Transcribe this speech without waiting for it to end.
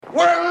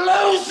We're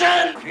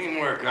losing!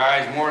 Teamwork,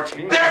 guys. More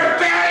teamwork. They're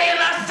burying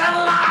us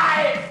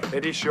alive!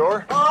 Eddie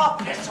Shore? Oh,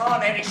 piss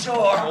on Eddie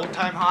Shore.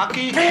 Old-time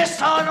hockey? Piss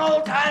on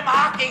old-time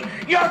hockey.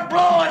 You're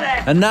blowing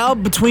it! And now,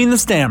 Between the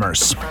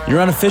Stammers,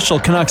 your unofficial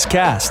Canucks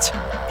cast.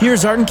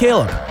 Here's Art and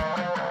Caleb.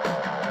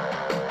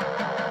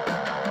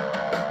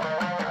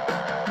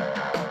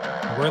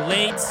 We're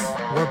late.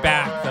 We're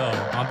back,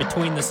 though, on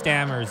Between the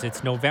Stammers.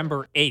 It's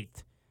November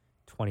 8th,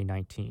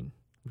 2019.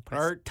 We put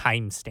a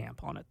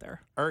timestamp on it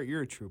there. Art,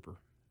 you're a trooper.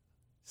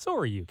 So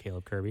are you,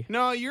 Caleb Kirby.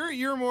 No,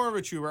 you're more of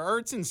a trooper.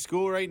 Art's in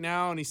school right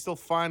now, and he's still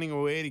finding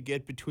a way to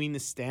get Between the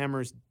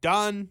Stammers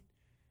done.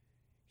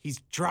 He's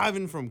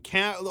driving from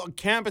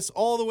campus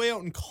all the way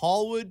out in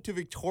Colwood to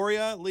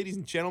Victoria. Ladies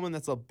and gentlemen,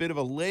 that's a bit of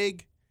a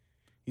leg.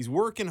 He's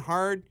working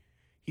hard.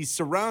 He's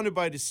surrounded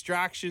by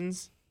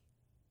distractions.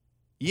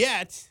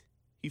 Yet,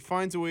 he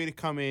finds a way to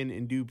come in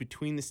and do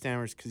Between the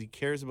Stammers because he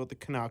cares about the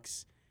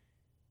Canucks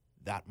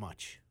that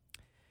much.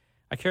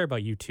 I care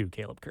about you too,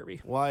 Caleb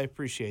Kirby. Well, I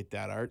appreciate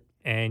that, Art.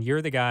 And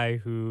you're the guy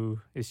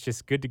who is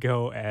just good to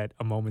go at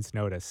a moment's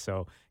notice,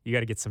 so you got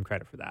to get some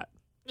credit for that.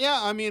 Yeah,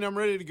 I mean, I'm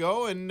ready to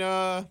go, and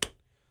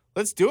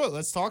let's do it.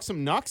 Let's talk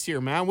some Nucks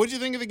here, man. What'd you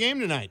think of the game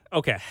tonight?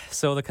 Okay,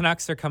 so the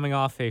Canucks are coming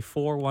off a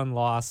 4-1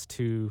 loss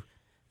to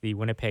the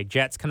Winnipeg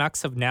Jets.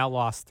 Canucks have now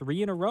lost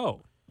 3 in a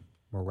row.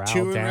 Morale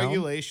 2 down. in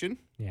regulation.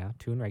 Yeah,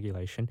 2 in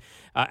regulation.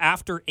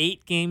 After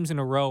 8 games in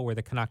a row where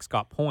the Canucks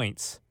got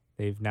points,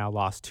 they've now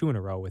lost 2 in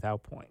a row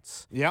without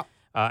points. Yeah.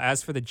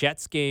 As for the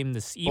Jets game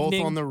this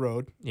evening. Both on the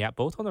road. Yeah,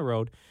 both on the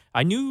road.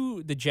 I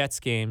knew the Jets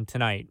game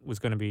tonight was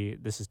going to be,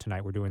 this is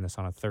tonight. We're doing this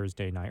on a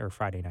Thursday night, or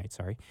Friday night,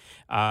 sorry.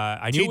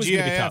 I knew it was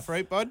going to be tough.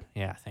 right, bud?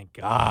 Yeah, thank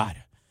God.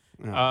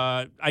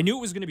 Yeah. I knew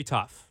it was going to be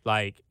tough.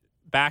 Like,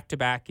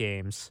 back-to-back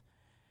games.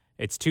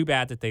 It's too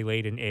bad that they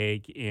laid an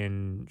egg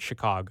in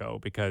Chicago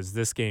because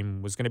this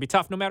game was going to be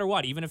tough no matter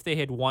what. Even if they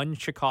had won in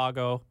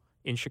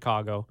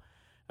Chicago,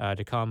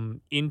 to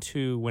come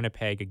into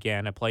Winnipeg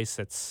again, a place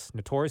that's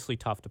notoriously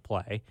tough to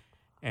play,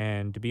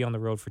 and to be on the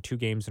road for 2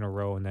 games in a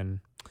row. And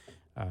then,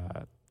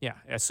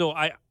 so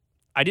I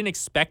didn't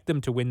expect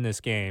them to win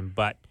this game,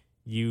 but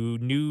you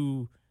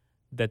knew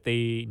that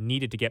they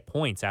needed to get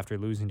points after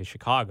losing to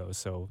Chicago.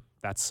 So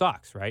that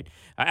sucks, right?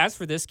 As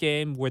for this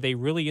game, were they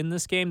really in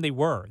this game? They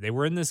were. They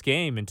were in this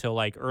game until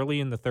like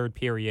early in the third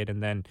period,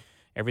 and then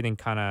everything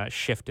kind of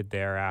shifted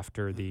there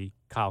after the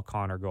Kyle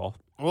Connor goal.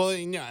 Well,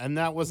 yeah, and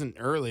that wasn't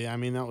early. I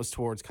mean, that was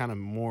towards kind of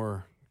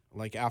more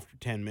like after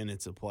 10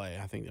 minutes of play.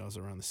 I think that was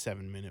around the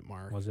 7-minute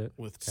mark. Was it?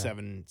 With 6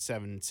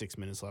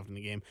 minutes left in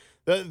the game.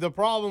 The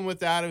problem with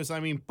that is, I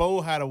mean,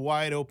 Bo had a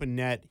wide open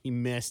net. He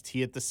missed.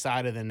 He hit the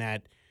side of the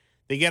net.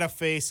 They get a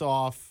face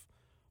off.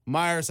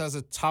 Myers has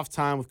a tough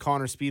time with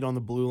Connor's speed on the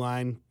blue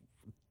line.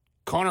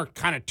 Connor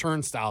kind of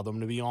turnstiled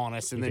him, to be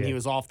honest, and then he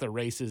was off the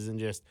races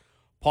and just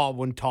Paul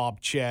one-top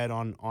Ched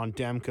on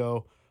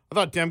Demko. I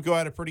thought Demko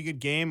had a pretty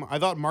good game. I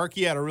thought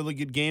Markey had a really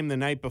good game the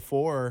night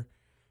before.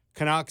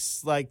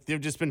 Canucks, like,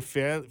 they've just been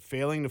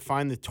failing to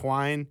find the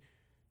twine.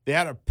 They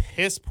had a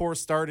piss-poor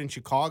start in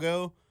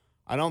Chicago.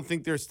 I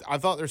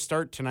thought their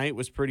start tonight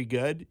was pretty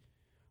good.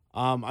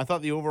 I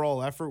thought the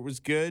overall effort was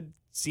good.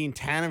 Seeing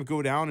Tanev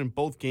go down in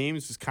both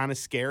games was kind of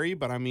scary,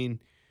 but, I mean,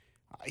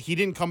 he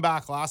didn't come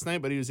back last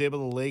night, but he was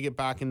able to leg it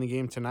back in the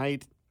game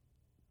tonight.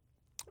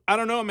 I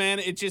don't know, man.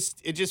 It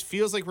just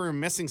feels like we're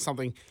missing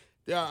something.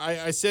 Yeah,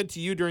 I said to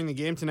you during the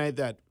game tonight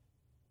that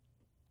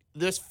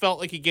this felt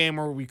like a game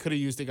where we could have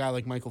used a guy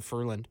like Michael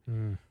Furland,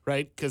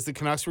 right? Because the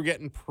Canucks were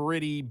getting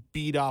pretty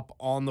beat up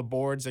on the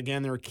boards.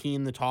 Again, they were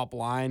keying the top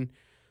line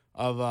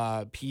of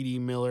PD,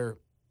 Miller,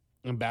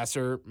 and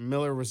Besser.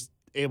 Miller was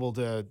able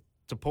to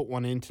put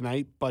one in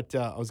tonight, but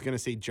I was going to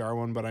say jar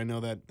one, but I know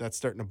that that's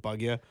starting to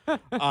bug you.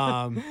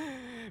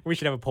 We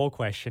should have a poll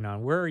question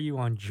on where are you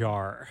on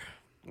jar?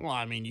 Well,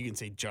 I mean, you can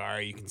say jar,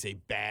 you can say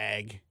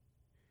bag.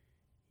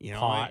 You know,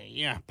 pot.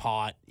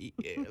 Pot.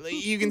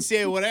 You can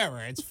say whatever.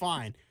 It's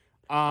fine.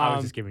 I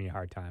was just giving you a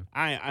hard time.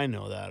 I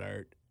know that,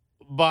 Art.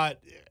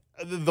 But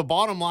the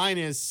bottom line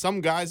is some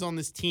guys on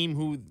this team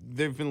who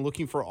they've been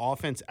looking for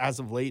offense as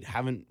of late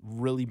haven't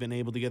really been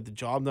able to get the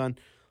job done.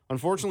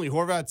 Unfortunately,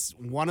 Horvat's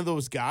one of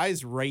those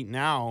guys right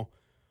now.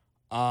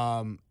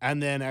 And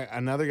then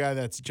another guy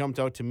that's jumped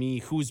out to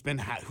me who's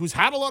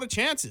had a lot of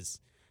chances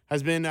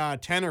has been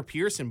Tanner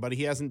Pearson, but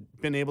he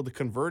hasn't been able to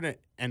convert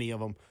any of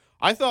them.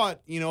 I thought,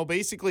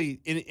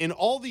 basically in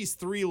all these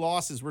 3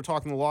 losses, we're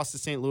talking the loss to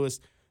St. Louis,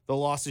 the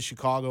loss to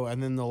Chicago,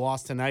 and then the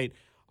loss tonight.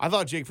 I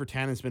thought Jake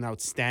Virtanen's been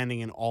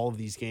outstanding in all of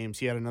these games.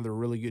 He had another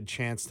really good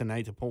chance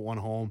tonight to put one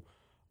home.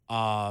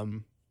 I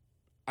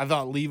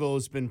thought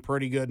Levo's been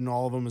pretty good in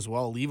all of them as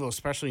well. Levo,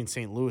 especially in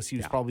St. Louis, he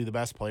was probably the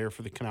best player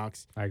for the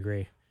Canucks. I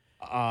agree.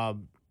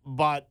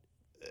 But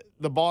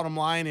the bottom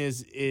line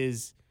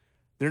is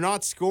they're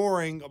not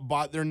scoring,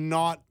 but they're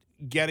not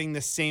getting the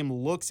same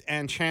looks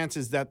and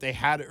chances that they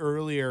had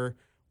earlier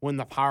when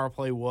the power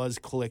play was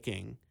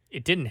clicking.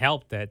 It didn't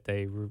help that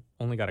they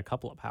only got a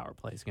couple of power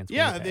plays against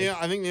Winnipeg.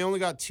 I think they only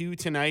got 2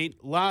 tonight.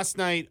 Last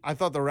night, I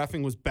thought the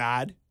reffing was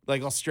bad.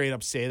 Like, I'll straight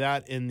up say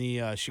that in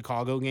the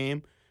Chicago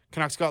game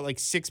Canucks got like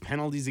 6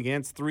 penalties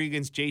against, 3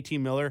 against JT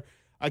Miller.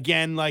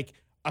 Again, like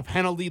a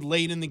penalty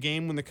late in the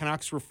game when the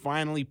Canucks were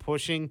finally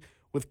pushing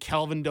with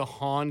Kelvin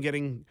DeHaan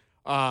getting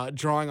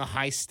drawing a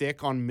high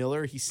stick on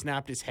Miller. He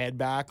snapped his head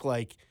back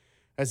like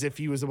as if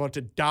he was about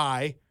to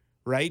die,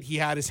 right? He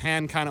had his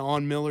hand kind of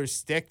on Miller's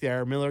stick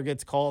there. Miller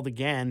gets called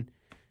again.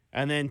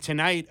 And then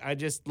tonight, I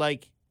just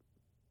like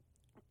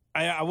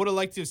I would have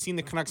liked to have seen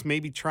the Canucks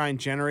maybe try and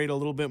generate a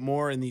little bit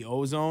more in the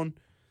O-zone.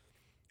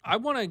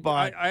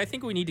 I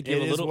think we need to give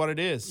it a little. Is what it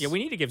is. Yeah, we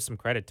need to give some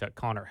credit to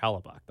Connor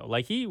Hellebuck though.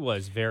 Like he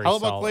was very.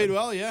 Hellebuck solid. played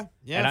well, yeah,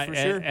 and for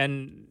sure.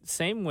 And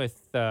same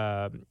with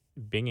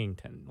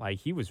Binghamton. Like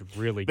he was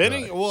really good.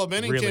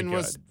 Bennington really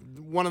was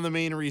one of the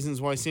main reasons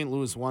why St.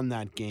 Louis won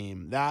that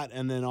game. That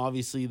and then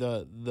obviously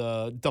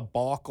the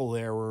debacle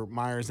there where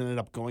Myers ended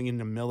up going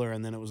into Miller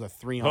and then it was a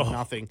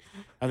 3-0,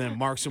 and then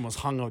Markstrom was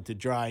hung out to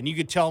dry. And you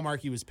could tell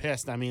Marky was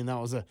pissed. I mean, that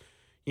was a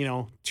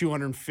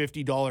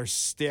 $250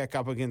 stick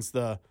up against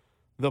the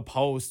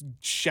post,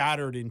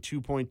 shattered in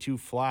 2.2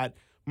 flat.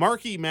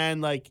 Marky,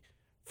 man, like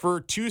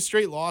for 2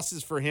 straight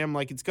losses for him,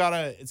 like it's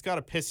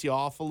gotta piss you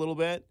off a little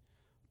bit.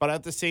 But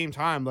at the same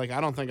time, like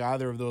I don't think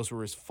either of those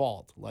were his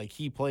fault. Like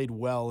he played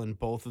well in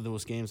both of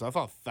those games. I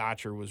thought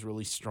Thatcher was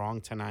really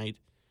strong tonight.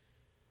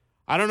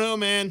 I don't know,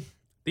 man.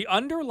 The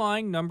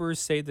underlying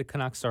numbers say the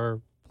Canucks are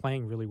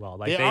playing really well.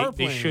 Like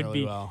they should really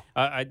be well.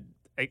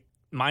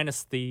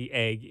 Minus the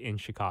egg in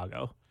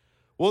Chicago.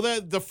 Well,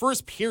 the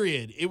first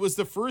period, it was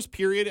the first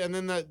period, and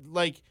then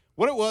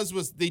what it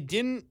was they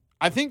didn't.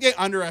 I think they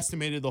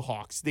underestimated the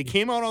Hawks. They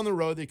came out on the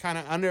road. They kind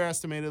of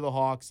underestimated the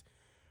Hawks.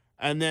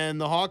 And then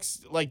the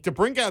Hawks, like,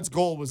 DeBrincat's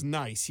goal was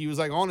nice. He was,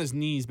 like, on his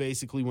knees,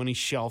 basically, when he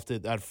shelved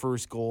it, that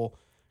first goal.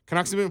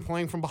 Canucks have been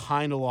playing from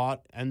behind a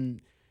lot. And,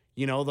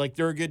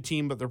 they're a good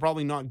team, but they're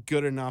probably not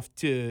good enough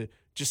to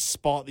just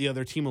spot the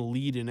other team a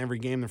lead in every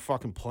game they're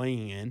fucking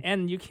playing in.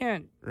 And you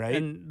can't. Right?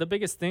 And the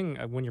biggest thing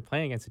when you're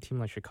playing against a team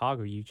like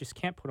Chicago, you just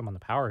can't put him on the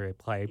power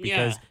play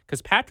because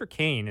Patrick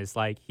Kane is,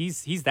 like,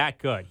 he's that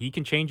good. He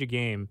can change a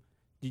game.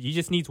 He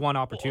just needs one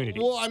opportunity.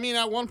 Well, I mean,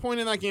 at one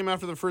point in that game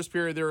after the first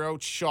period, they were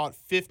outshot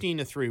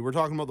 15-3. We're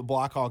talking about the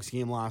Blackhawks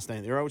game last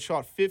night. They were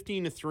outshot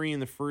 15-3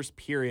 in the first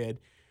period.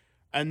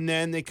 And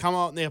then they come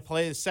out and they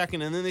play the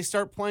second. And then they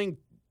start playing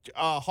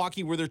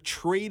hockey where they're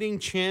trading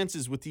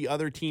chances with the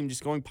other team,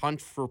 just going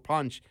punch for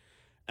punch.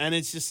 And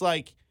it's just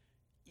like,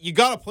 you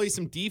got to play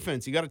some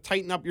defense. You got to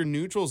tighten up your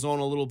neutral zone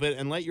a little bit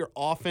and let your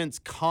offense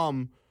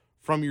come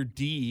from your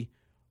D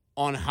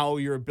on how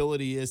your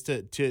ability is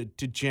to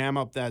jam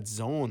up that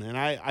zone. And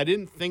I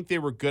didn't think they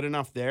were good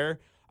enough there.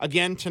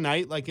 Again,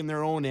 tonight, like in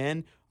their own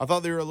end, I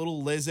thought they were a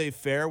little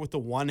laissez-faire with the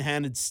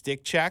one-handed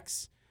stick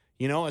checks,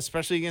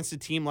 especially against a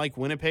team like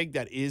Winnipeg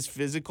that is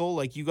physical.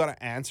 Like, you got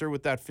to answer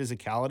with that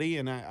physicality.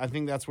 And I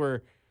think that's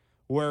where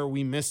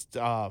we missed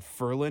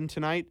Ferland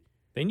tonight.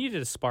 They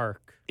needed a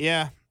spark.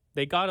 Yeah.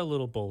 They got a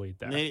little bullied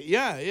there.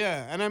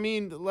 Yeah. And I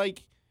mean,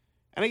 like,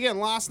 and again,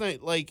 last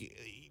night, like,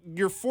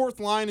 your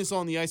fourth line is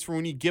on the ice for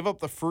when you give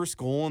up the first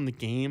goal in the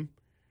game,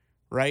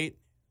 right?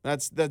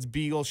 That's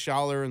Beagle,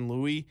 Schaller, and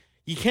Louis.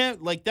 You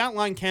can't, like, that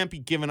line can't be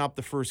giving up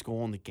the first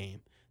goal in the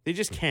game. They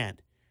just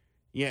can't.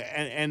 Yeah,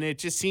 and it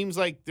just seems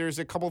like there's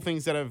a couple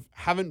things that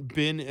haven't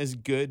been as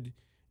good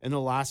in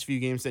the last few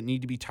games that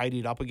need to be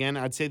tidied up again.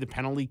 I'd say the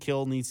penalty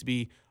kill needs to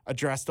be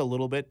addressed a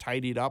little bit,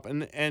 tidied up.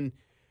 And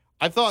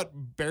I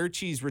thought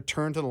Berchi's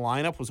return to the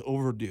lineup was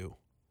overdue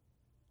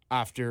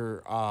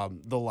after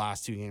the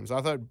last 2 games.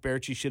 I thought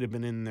Berchi should have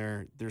been in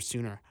there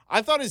sooner.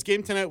 I thought his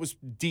game tonight was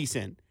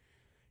decent.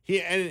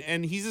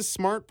 He's a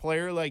smart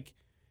player. Like,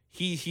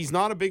 he's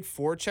not a big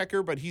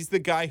forechecker, but he's the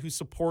guy who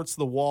supports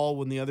the wall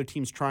when the other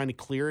team's trying to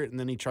clear it, and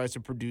then he tries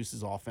to produce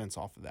his offense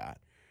off of that.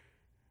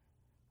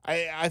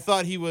 I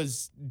thought he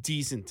was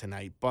decent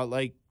tonight, but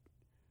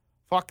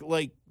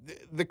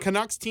the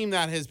Canucks team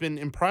that has been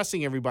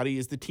impressing everybody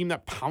is the team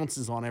that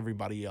pounces on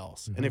everybody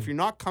else. Mm-hmm. And if you're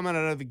not coming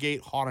out of the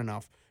gate hot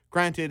enough,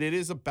 granted, it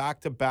is a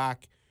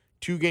back-to-back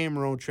 2-game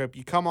road trip.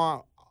 You come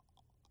out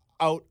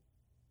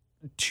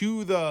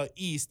to the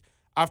East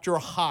after a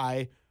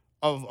high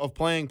of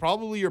playing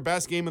probably your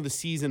best game of the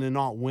season and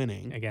not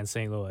winning. Against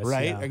St. Louis.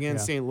 Right?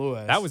 Against St.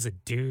 Louis. That was a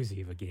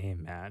doozy of a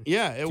game, man.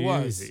 Yeah, it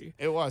was.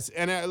 It was.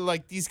 And,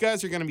 these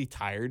guys are going to be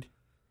tired.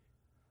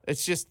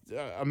 It's just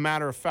a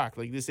matter of fact.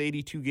 Like, this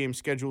 82-game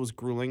schedule is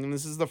grueling, and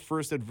this is the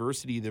first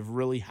adversity they've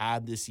really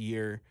had this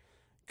year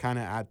kind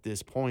of at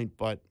this point.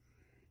 But,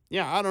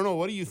 yeah, I don't know.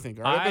 What do you think?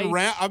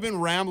 I've been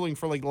rambling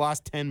for, the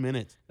last 10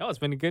 minutes. No, it's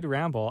been a good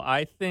ramble.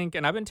 I think,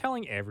 and I've been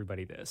telling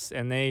everybody this,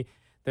 and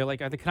they're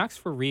like, are the Canucks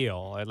for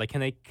real? Like,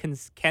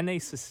 can they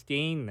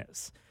sustain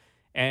this?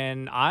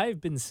 And I've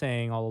been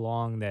saying all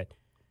along that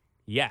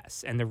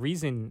yes. And the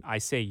reason I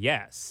say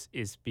yes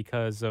is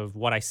because of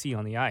what I see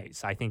on the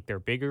ice. I think they're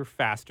bigger,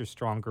 faster,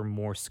 stronger,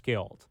 more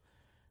skilled.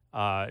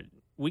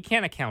 We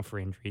can't account for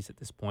injuries at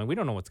this point. We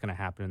don't know what's going to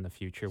happen in the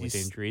future with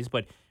injuries,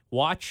 but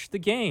watch the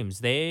games.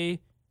 They're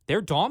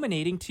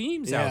dominating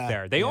teams out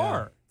there. They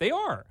are.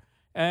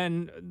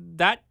 And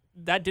that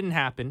didn't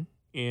happen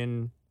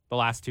in the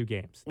last two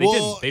games. They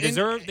didn't. They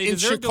deserved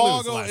to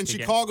lose the last in two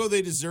games. Chicago,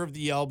 they deserved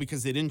the L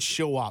because they didn't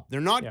show up.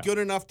 They're not good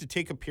enough to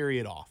take a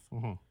period off.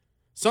 Mm-hmm.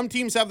 Some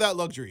teams have that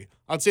luxury.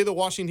 I'd say the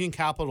Washington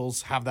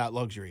Capitals have that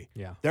luxury.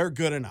 Yeah. They're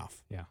good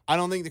enough. Yeah. I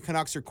don't think the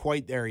Canucks are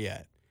quite there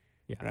yet.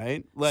 Yeah.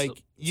 Right?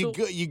 Like,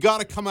 you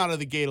got to come out of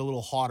the gate a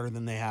little hotter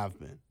than they have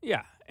been.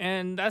 Yeah,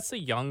 and that's a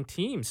young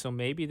team, so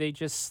maybe they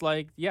just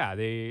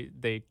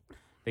they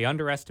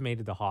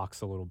underestimated the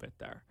Hawks a little bit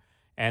there.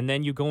 And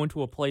then you go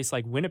into a place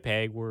like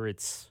Winnipeg where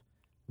it's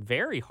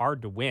very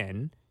hard to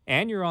win,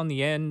 and you're on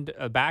the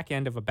back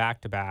end of a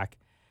back-to-back.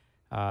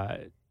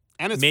 And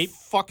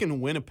it's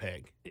fucking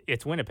Winnipeg.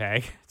 It's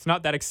Winnipeg. It's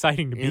not that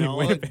exciting to be in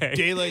Winnipeg. Like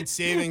daylight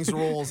savings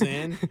rolls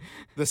in.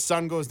 The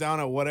sun goes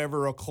down at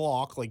whatever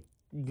o'clock, like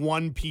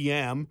 1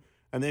 p.m.,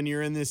 and then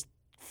you're in this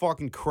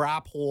fucking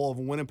crap hole of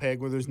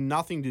Winnipeg where there's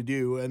nothing to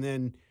do, and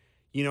then,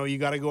 you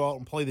got to go out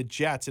and play the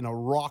Jets in a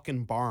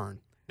rockin' barn.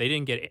 They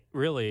didn't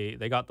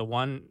they got the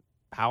one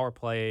power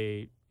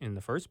play in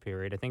the first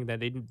period. I think that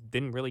they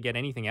didn't really get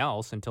anything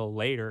else until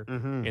later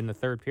in the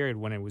third period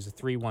when it was a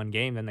 3-1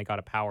 game. Then they got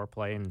a power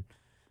play, and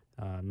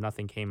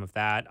nothing came of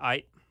that.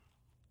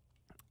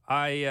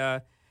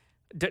 Okay,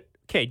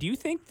 do you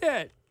think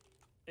that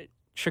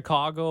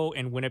Chicago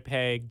and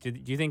Winnipeg, do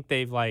you think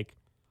they've I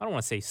don't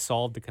want to say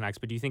solved the Canucks,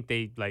 but do you think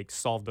they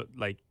solved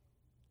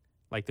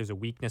there's a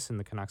weakness in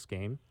the Canucks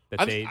game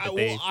I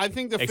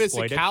think the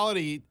exploited?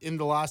 physicality in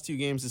the last two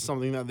games is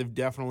something that they've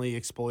definitely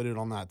exploited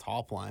on that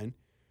top line.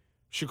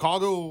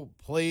 Chicago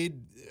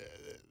played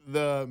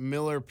the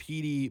Miller,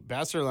 Petey,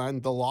 Besser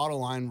line, the Lotto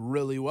line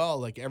really well.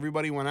 Like,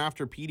 everybody went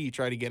after Petey,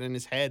 tried to get in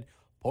his head,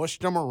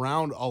 pushed him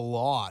around a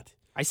lot.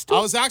 I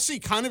was actually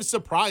kind of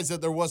surprised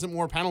that there wasn't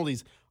more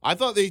penalties. I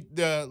thought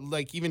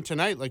even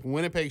tonight,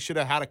 Winnipeg should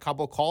have had a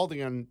couple called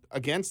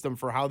against them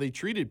for how they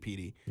treated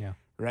Petey. Yeah.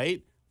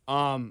 Right?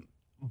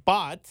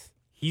 But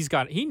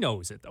he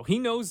knows it though. He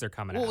knows they're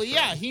coming after him.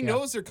 Well, he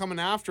knows they're coming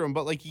after him,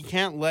 but he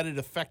can't let it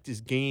affect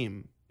his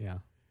game. Yeah.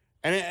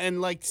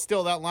 And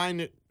still that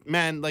line,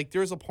 man,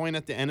 there was a point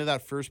at the end of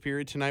that first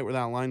period tonight where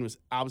that line was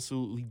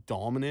absolutely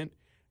dominant,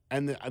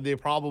 and they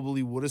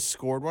probably would have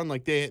scored one.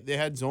 They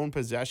had zone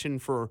possession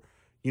for,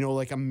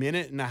 a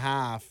minute and a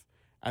half,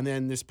 and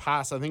then this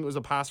pass, I think it was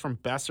a pass from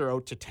Besser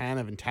out to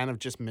Tanev, and Tanev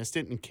just missed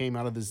it and came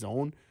out of the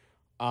zone.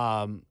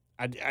 I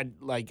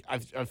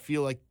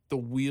feel like the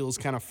wheels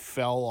kind of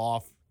fell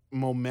off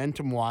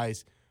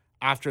momentum-wise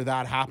after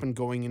that happened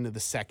going into the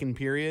second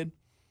period,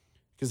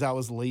 because that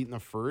was late in the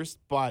first.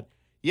 But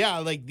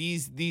yeah,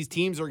 these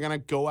teams are gonna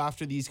go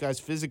after these guys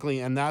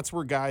physically, and that's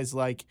where guys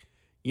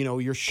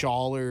your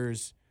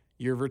Schallers,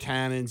 your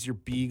Virtanens, your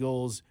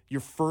Beagles,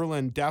 your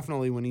Ferland,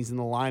 definitely when he's in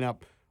the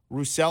lineup.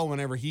 Roussel,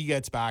 whenever he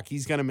gets back,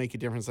 he's gonna make a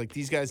difference.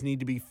 These guys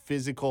need to be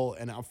physical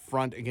and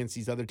upfront against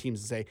these other teams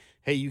and say,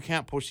 hey, you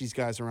can't push these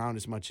guys around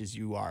as much as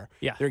you are.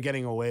 Yeah, they're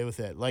getting away with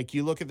it.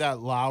 You look at that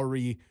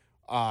Lowry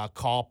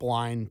Kopp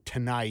line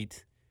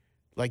tonight.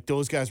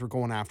 Those guys were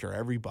going after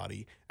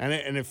everybody, and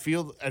it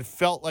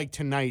felt like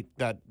tonight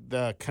that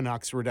the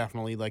Canucks were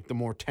definitely the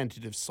more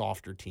tentative,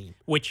 softer team,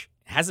 which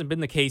hasn't been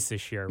the case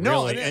this year.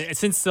 No, really,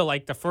 since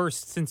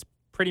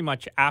pretty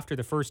much after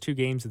the first two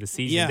games of the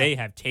season, they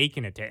have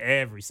taken it to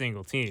every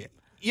single team.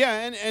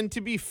 Yeah, and to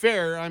be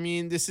fair, I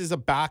mean, this is a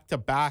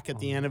back-to-back at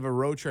the end of a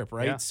road trip,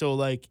 right? Yeah.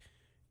 So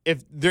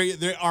if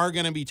they are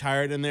going to be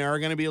tired and they are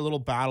going to be a little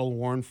battle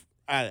worn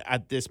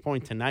at this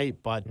point tonight,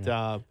 but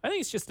I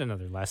think it's just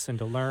another lesson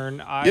to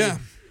learn.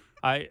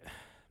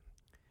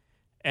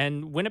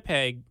 And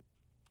Winnipeg,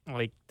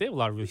 they have a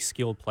lot of really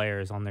skilled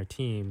players on their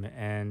team,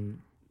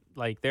 and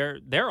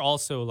they're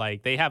also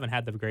they haven't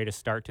had the greatest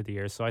start to the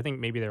year, so I think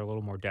maybe they're a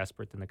little more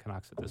desperate than the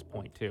Canucks at this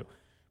point too.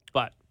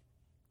 But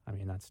I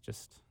mean, that's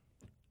just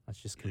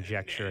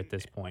conjecture at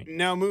this point.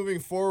 Now, moving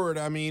forward,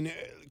 I mean,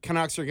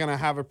 Canucks are going to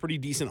have a pretty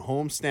decent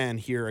homestand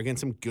here against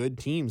some good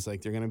teams. They're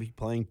going to be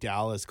playing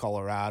Dallas,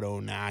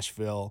 Colorado,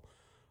 Nashville.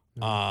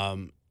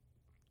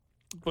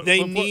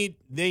 They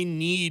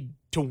need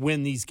to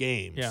win these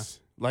games. Yeah.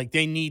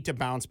 They need to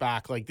bounce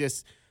back.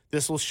 This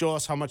will show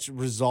us how much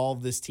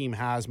resolve this team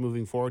has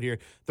moving forward here.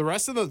 The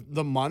rest of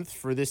the month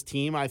for this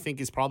team, I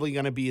think, is probably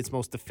going to be its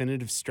most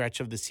definitive stretch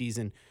of the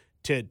season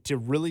to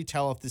really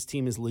tell if this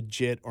team is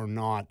legit or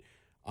not.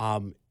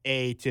 Being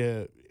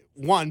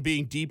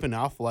deep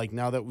enough,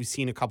 now that we've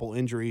seen a couple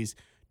injuries.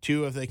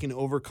 2, if they can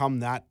overcome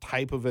that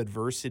type of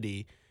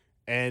adversity.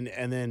 And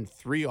then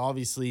 3,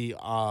 obviously,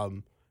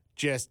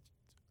 just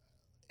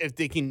if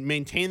they can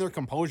maintain their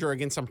composure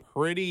against some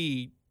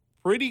pretty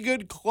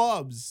good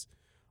clubs,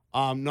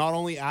 not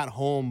only at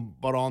home,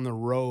 but on the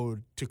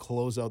road to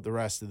close out the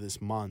rest of this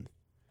month.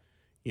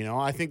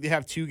 I think they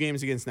have 2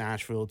 games against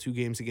Nashville, 2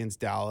 games against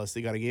Dallas.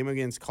 They got a game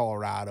against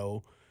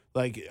Colorado.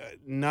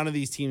 None of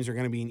these teams are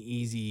going to be an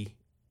easy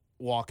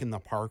walk in the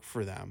park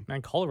for them.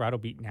 Man, Colorado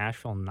beat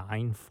Nashville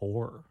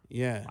 9-4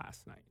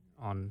 last night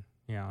on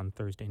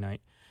Thursday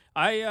night.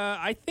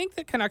 I think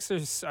the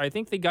Canucks I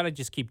think they got to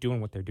just keep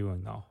doing what they're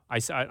doing, though.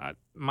 I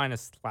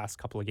minus the last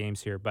couple of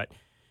games here, but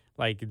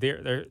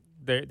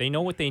they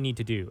know what they need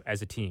to do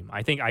as a team.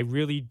 I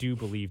really do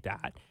believe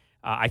that.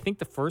 I think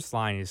the first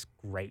line is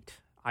great.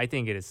 I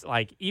think it is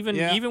like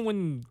even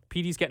when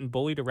PD's getting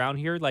bullied around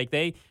here, like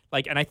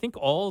and I think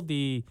all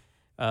the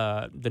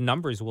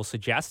numbers will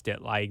suggest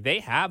it. Like they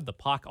have the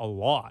puck a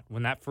lot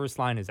when that first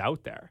line is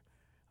out there.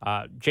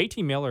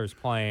 JT Miller is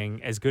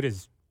playing as good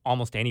as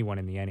almost anyone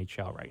in the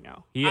NHL right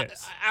now. He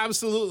is.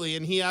 Absolutely.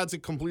 And he adds a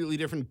completely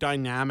different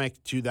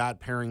dynamic to that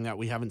pairing that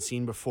we haven't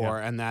seen before.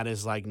 Yeah. And that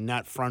is like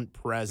net front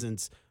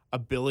presence,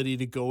 ability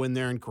to go in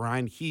there and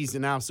grind. He's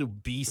an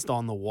absolute beast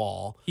on the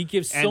wall. He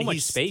gives so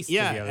much space to the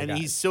other and guys.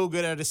 he's so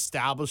good at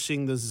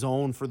establishing the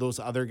zone for those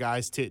other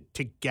guys to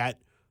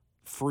get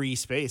free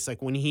space.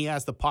 Like when he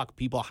has the puck,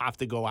 people have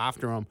to go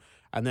after him.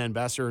 And then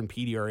Besser and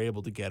PD are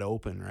able to get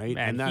open, right?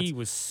 Man, and he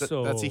was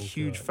so that's a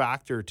huge good.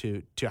 factor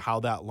to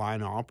how that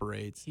line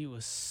operates. He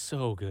was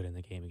so good in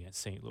the game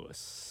against St. Louis.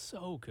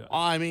 So good.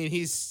 I mean,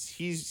 he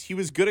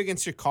was good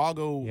against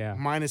Chicago, Yeah.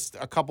 minus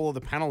a couple of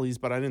the penalties,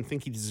 but I didn't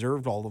think he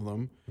deserved all of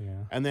them.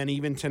 Yeah. And then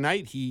even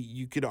tonight,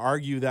 you could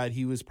argue that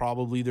he was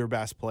probably their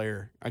best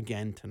player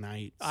again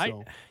tonight.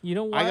 So You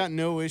know what? I got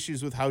no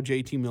issues with how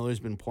JT Miller's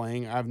been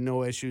playing. I have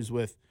no issues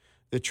with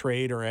the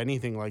trade or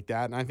anything like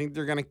that, and I think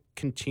they're going to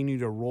continue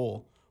to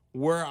roll.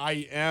 Where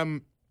I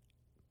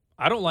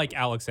don't like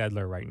Alex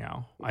Edler right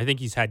now. I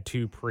think he's had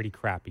 2 pretty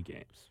crappy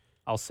games.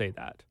 I'll say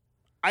that.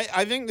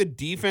 I think the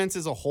defense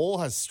as a whole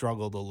has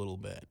struggled a little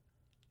bit.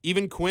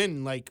 Even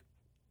Quinn, not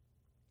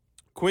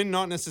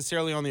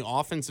necessarily on the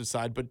offensive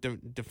side, but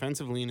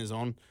defensively in his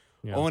own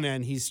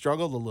end, he's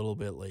struggled a little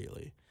bit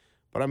lately.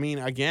 But I mean,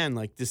 again,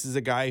 like this is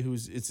a guy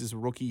it's his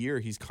rookie year.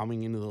 He's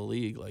coming into the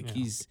league.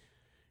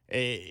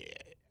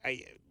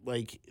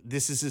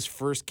 This is his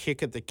first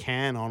kick at the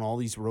can on all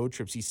these road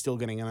trips. He's still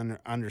getting an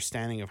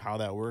understanding of how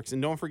that works. And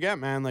don't forget,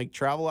 man, like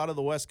travel out of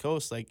the West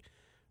Coast, like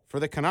for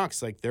the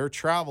Canucks, like their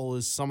travel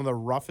is some of the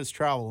roughest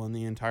travel in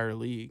the entire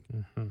league.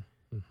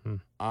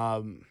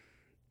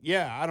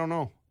 Yeah, I don't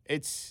know.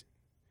 It's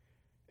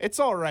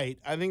all right.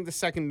 I think the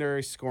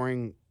secondary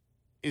scoring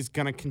is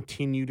going to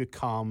continue to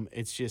come.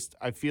 It's just,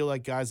 I feel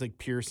like guys like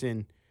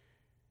Pearson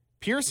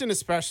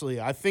especially,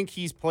 I think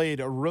he's played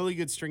a really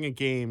good string of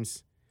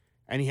games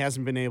and he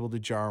hasn't been able to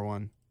jar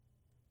one,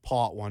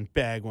 pot one,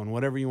 bag one,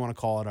 whatever you want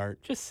to call it,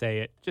 Art. Just say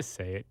it.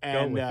 And,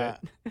 Go with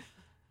it.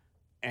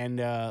 And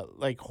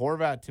like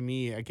Horvat to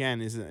me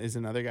again is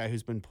another guy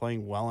who's been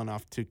playing well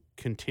enough to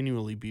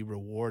continually be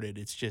rewarded.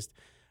 It's just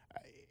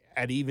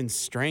at even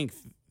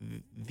strength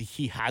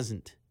he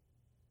hasn't.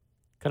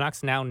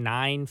 Canucks now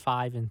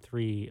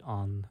 9-5-3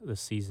 on the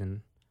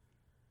season.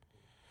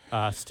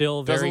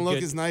 Still very Doesn't look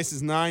good. as nice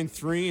as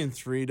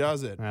 9-3-3,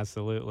 does it?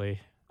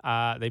 Absolutely.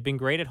 They've been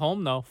great at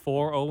home though.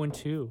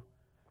 4-0-2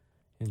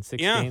 in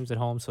 6 games at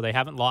home, so they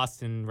haven't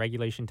lost in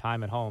regulation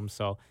time at home.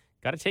 So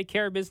got to take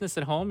care of business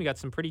at home. You got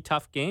some pretty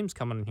tough games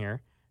coming in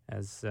here,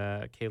 as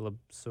Caleb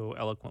so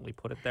eloquently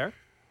put it there.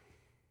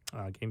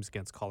 Games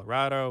against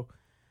Colorado.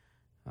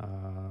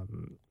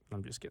 I'm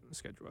just getting the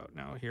schedule out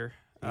now here.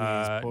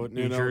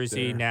 New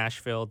Jersey,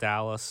 Nashville,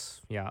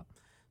 Dallas. Yeah.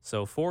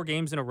 So 4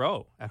 games in a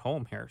row at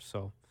home here.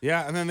 So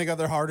yeah, and then they got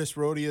their hardest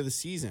roadie of the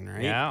season,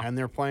 right? Yeah. And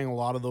they're playing a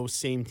lot of those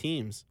same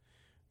teams.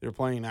 They're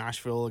playing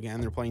Nashville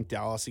again. They're playing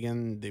Dallas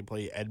again. They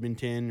play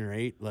Edmonton,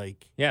 right?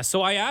 Like yeah.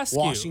 So I asked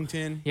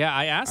Washington. Yeah,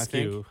 I asked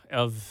you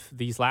of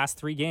these last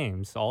 3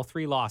 games, all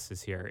 3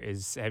 losses here.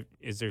 Is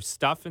there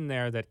stuff in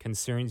there that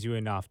concerns you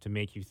enough to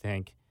make you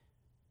think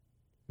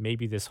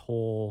maybe this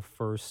whole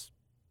first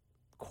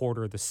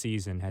quarter of the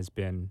season hasn't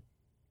been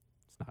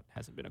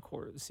a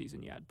quarter of the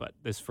season yet, but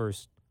this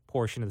first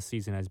portion of the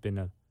season has been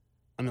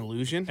an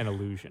illusion? An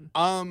illusion.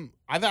 I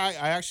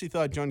actually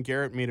thought John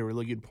Garrett made a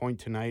really good point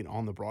tonight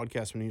on the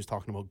broadcast when he was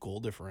talking about goal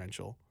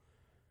differential.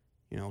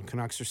 You know,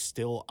 Canucks are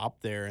still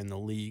up there in the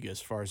league as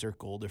far as their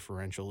goal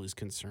differential is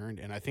concerned,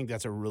 and I think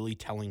that's a really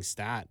telling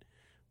stat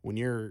when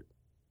you're,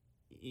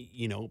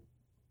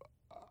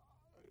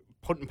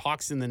 putting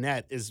pucks in the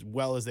net as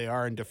well as they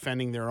are and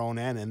defending their own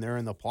end, and they're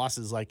in the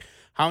pluses. Like,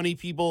 how many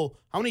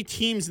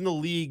teams in the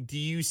league do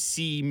you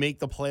see make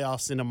the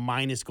playoffs in a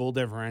minus goal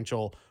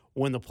differential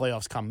when the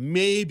playoffs come?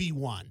 Maybe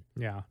one.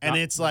 Yeah. And not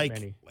it's like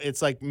many.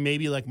 it's like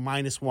maybe like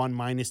 -1,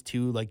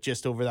 -2, like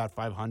just over that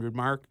 500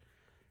 mark.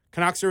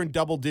 Canucks are in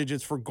double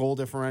digits for goal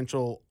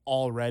differential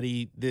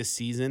already this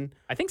season.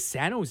 I think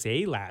San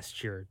Jose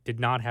last year did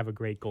not have a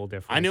great goal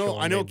differential.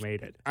 I know. They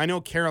made it. I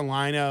know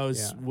Carolina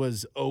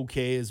was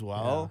okay as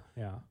well.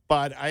 Yeah.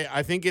 But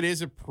I think it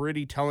is a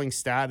pretty telling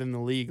stat in the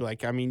league.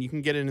 Like, I mean, you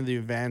can get into the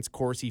advanced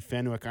Corsi,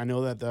 Fenwick. I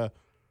know that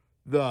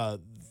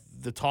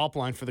the top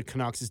line for the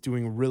Canucks is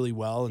doing really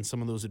well in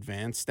some of those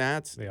advanced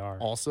stats. They are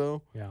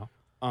also. Yeah.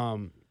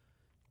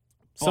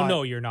 But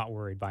no, you're not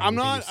worried by I'm anything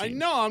not. you've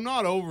seen. I'm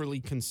not overly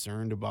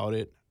concerned about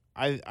it.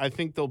 I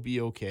think they'll be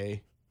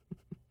okay.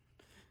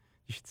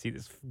 You should see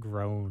this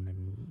groan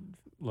and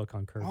look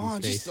on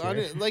Kirby's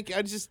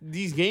face.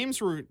 These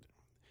games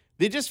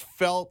they just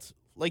felt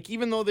like,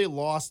 even though they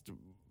lost,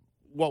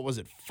 what was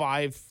it,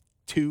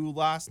 5-2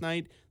 last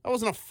night? That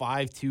wasn't a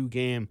 5-2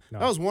 game. No.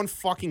 That was one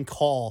fucking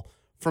call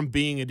from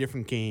being a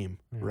different game,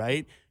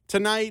 right?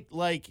 Tonight,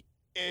 like,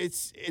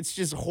 it's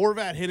just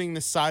Horvat hitting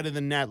the side of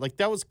the net. Like,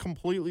 that was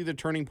completely the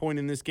turning point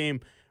in this game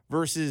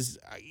versus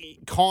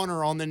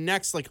Connor on the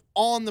next, like,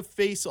 on the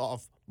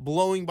face-off,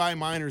 blowing by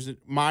Myers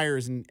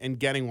and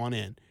getting one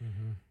in.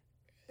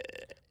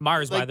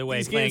 Myers, Like, by the way,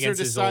 these playing games are against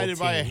his old decided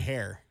by a team.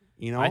 hair.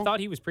 You know, I thought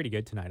he was pretty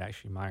good tonight,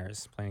 actually.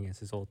 Myers playing against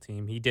his old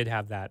team. He did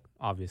have that,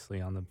 obviously,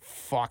 on the,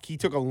 fuck, he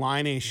took a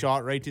line A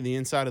shot right to the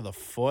inside of the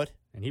foot.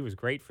 and he was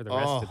great for the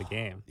rest of the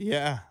game.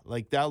 Yeah,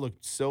 like that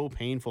looked so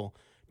painful.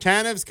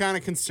 Tanev's kind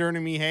of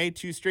concerning me. Hey,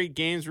 2 straight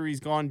games where he's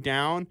gone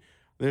down.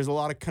 There's a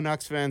lot of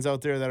Canucks fans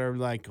out there that are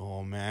like,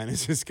 "Oh man,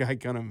 is this guy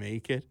gonna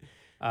make it?" Is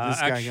this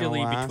guy gonna Actually,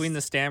 last? Between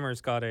the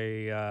Stammers got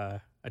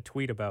a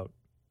tweet about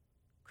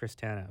Chris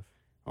Tanev.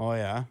 Oh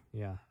yeah,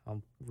 Yeah,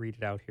 I'll read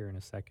it out here in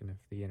a second if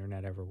the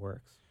internet ever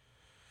works.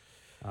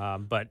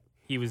 But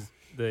he was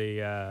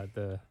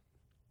the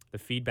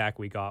feedback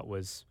we got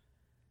was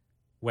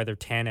whether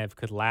Tanev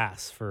could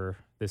last for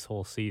this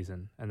whole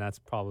season, and that's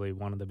probably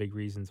one of the big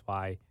reasons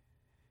why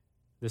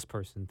this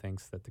person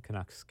thinks that the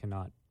Canucks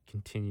cannot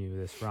continue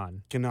this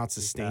run. cannot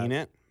sustain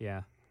it.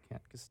 Yeah,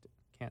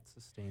 can't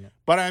sustain it.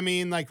 But I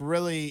mean, like,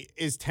 really,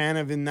 is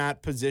Tanev in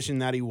that position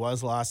that he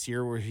was last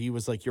year, where he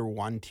was like your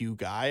 1-2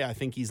 guy? I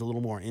think he's a little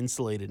more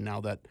insulated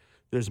now that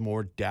there's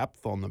more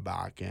depth on the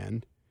back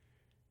end.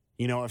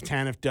 You know, if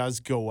Tanev does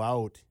go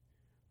out,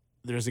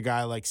 there's a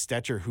guy like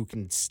Stetcher who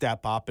can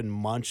step up and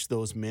munch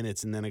those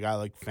minutes, and then a guy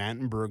like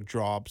Fantenberg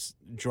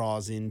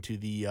draws into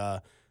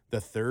the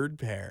third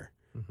pair,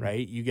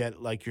 right? You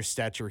get like your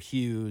Stetcher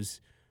Hughes,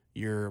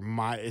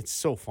 it's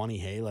so funny,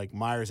 hey, like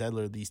Myers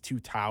Edler, these 2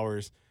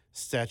 towers,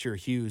 Stetcher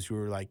Hughes, who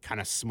are like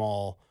kind of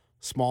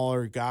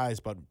smaller guys,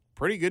 but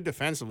pretty good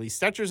defensively.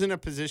 Stetcher's in a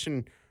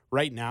position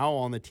right now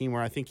on the team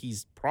where I think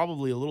he's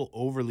probably a little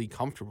overly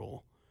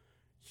comfortable.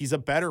 He's a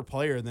better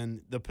player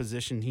than the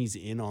position he's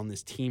in on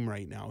this team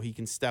right now. He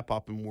can step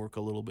up and work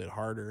a little bit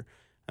harder.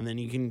 And then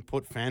you can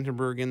put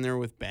Fantenberg in there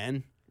with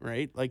Ben,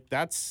 right? Like,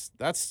 that's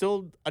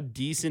still a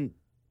decent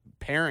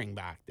pairing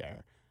back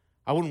there.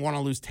 I wouldn't want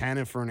to lose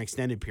Tanev for an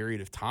extended period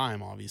of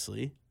time,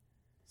 obviously.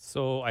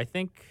 So I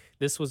think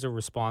this was a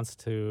response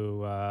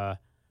to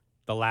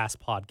the last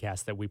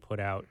podcast that we put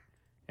out,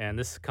 and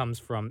this comes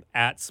from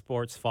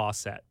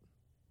 @SportsFawcett.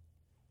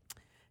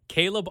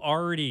 Caleb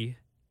already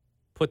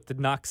put the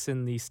Nucks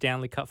in the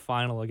Stanley Cup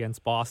final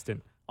against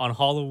Boston on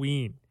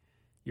Halloween.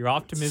 Your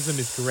optimism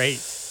is great,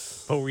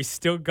 but we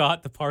still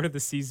got the part of the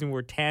season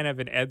where Tanev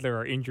and Edler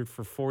are injured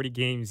for 40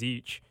 games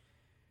each.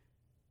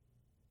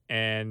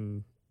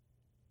 And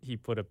he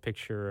put a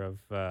picture of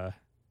a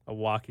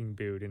walking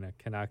boot in a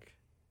Canuck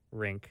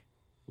rink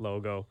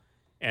logo.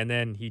 And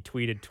then he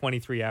tweeted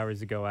 23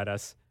 hours ago at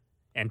us,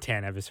 and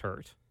Tanev is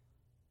hurt.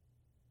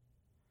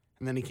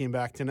 And then he came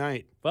back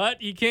tonight.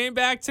 But he came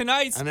back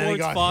tonight, And then he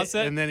Sports got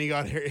Fawcett. and then he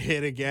got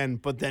hit again.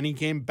 But then he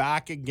came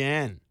back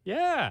again.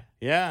 Yeah.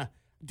 Yeah.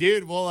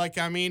 Dude, well, like,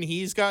 I mean,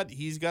 he's got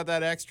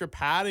that extra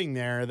padding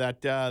there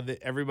that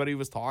everybody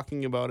was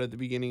talking about at the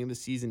beginning of the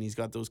season. He's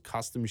got those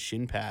custom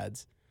shin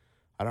pads.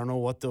 I don't know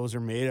what those are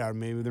made out of.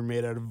 Maybe they're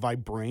made out of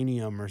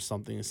vibranium or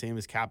something, the same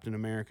as Captain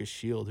America's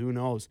shield. Who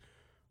knows?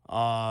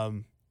 But,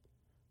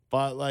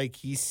 like,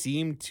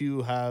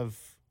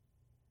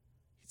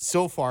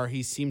 so far,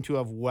 he seemed to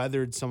have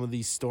weathered some of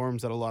these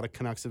storms that a lot of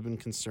Canucks have been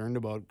concerned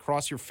about.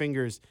 Cross your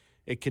fingers,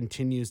 it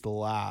continues to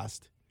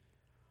last.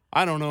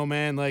 I don't know,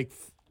 man. Like,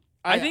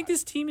 I think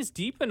this team is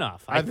deep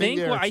enough. I think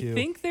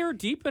too. they're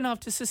deep enough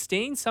to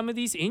sustain some of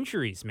these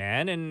injuries,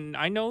 man. And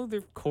I know,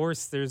 of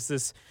course, there's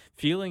this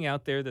feeling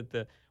out there that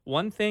the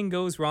one thing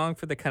goes wrong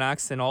for the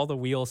Canucks and all the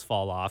wheels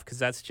fall off, because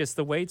that's just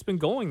the way it's been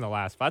going the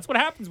last 5. That's what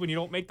happens when you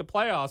don't make the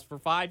playoffs for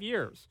 5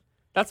 years.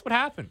 That's what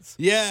happens.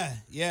 Yeah.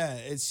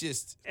 It's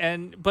just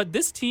But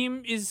this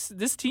team is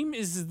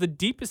the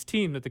deepest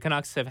team that the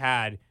Canucks have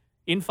had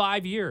in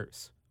 5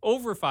 years,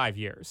 over 5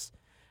 years.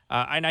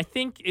 And I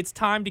think it's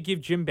time to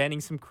give Jim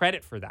Benning some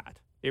credit for that.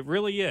 It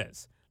really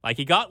is. Like,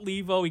 he got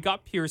Levo, he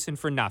got Pearson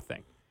for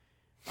nothing.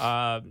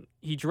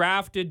 He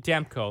drafted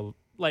Demko.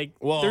 Like,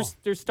 Well,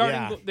 they're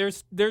starting. yeah.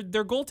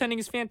 Their goaltending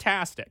is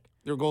fantastic.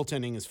 their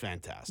goaltending is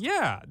fantastic.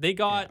 Yeah, they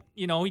got,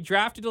 he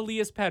drafted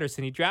Elias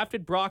Pettersson. He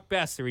drafted Brock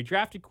Besser. He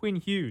drafted Quinn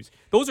Hughes.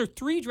 Those are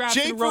 3 drafts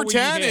Jake in a row.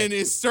 Virtanen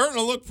is starting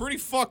to look pretty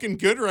fucking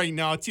good right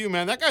now, too,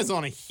 man. That guy's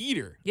on a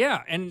heater.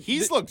 Yeah, and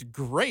He's looked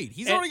great.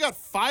 He's already got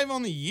 5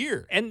 on the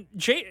year. And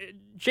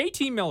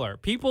JT Miller,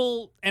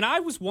 and I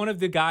was one of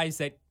the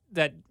guys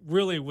that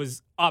really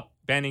was up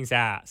Benning's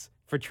ass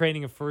for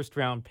trading a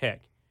first-round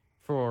pick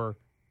for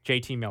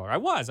JT Miller. I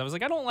was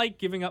like, I don't like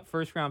giving up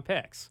first-round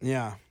picks.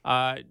 Yeah.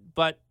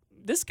 But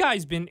this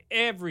guy's been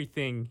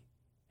everything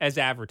as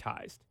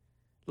advertised.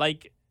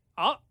 Like,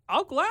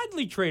 I'll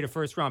gladly trade a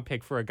first-round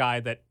pick for a guy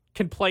that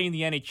can play in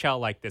the NHL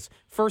like this.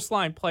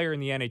 First-line player in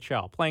the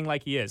NHL, playing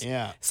like he is.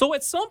 Yeah. So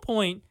at some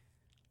point,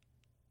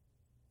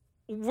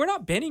 we're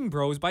not Benning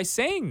bros by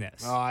saying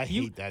this. Oh, I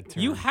hate that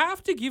term. You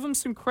have to give him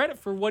some credit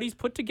for what he's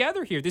put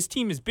together here. This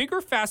team is bigger,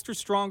 faster,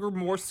 stronger,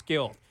 more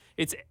skilled.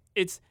 It's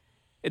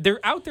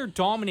They're out there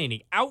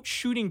dominating,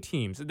 outshooting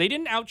teams. They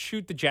didn't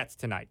outshoot the Jets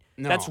tonight.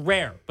 No. That's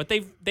rare. But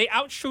they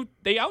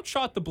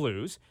outshot the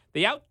Blues.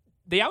 They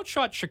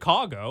outshot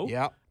Chicago.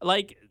 Yeah.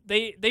 Like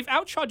they've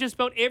outshot just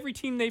about every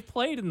team they've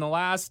played in the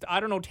last,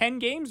 10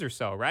 games or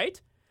so,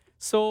 right?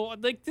 So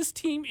like this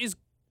team is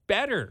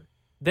better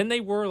than they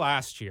were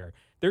last year.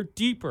 They're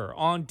deeper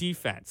on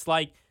defense.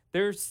 Like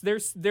there's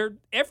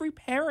every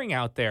pairing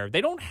out there.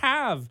 They don't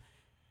have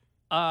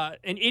an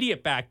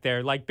idiot back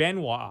there like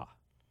Benoit.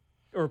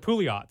 Or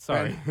Pouliot,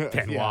 sorry.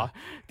 Benoit. Yeah.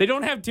 They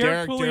don't have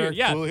Derek Pouliot.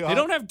 Yeah, Pouliot. they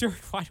don't have Derek.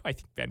 Why do I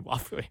think Benoit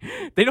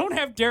Pouliot? They don't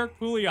have Derek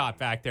Pouliot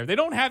back there. They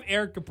don't have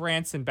Eric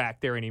Branson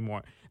back there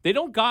anymore. They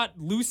don't got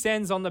loose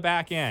ends on the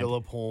back end.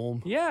 Philip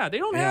Holm. Yeah, they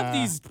don't have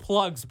these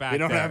plugs back They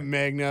there. don't have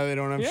Magna. They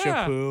don't have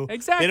Yeah, Chapu.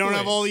 exactly. They don't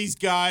have all these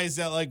guys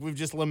that like we've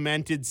just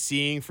lamented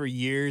seeing for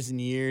years and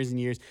years and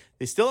years.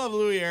 They still have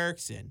Louis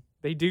Eriksson.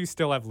 They do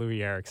still have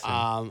Louis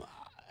Eriksson.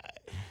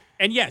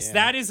 And yes, yeah.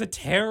 that is a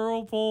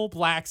terrible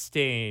black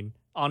stain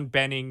on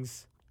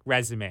Benning's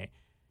resume.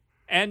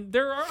 And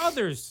there are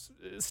others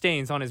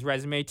stains on his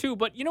resume too.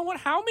 But you know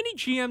what? How many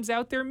GMs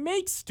out there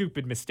make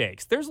stupid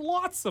mistakes? There's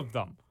lots of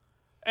them.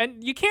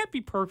 And you can't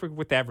be perfect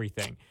with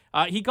everything.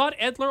 He got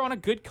Edler on a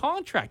good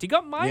contract. He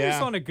got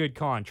Myers on a good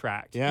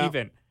contract. Yeah.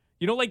 Even.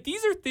 You know, like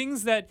these are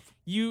things that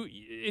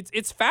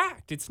it's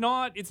fact. It's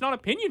not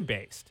opinion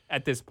based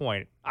at this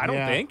point. I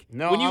don't think.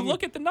 No, when you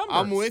look at the numbers.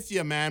 I'm with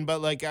you, man. But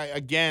like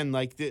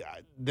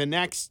the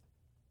next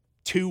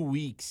 2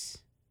 weeks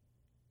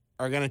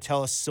are gonna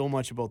tell us so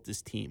much about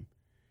this team.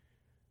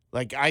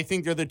 Like I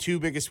think they're the 2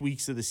 biggest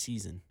weeks of the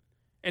season.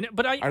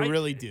 But I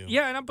really do.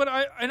 Yeah,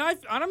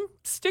 I'm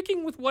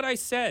sticking with what I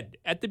said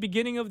at the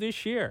beginning of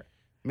this year.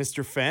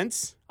 Mr.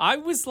 Fence. I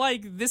was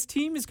like, this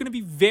team is going to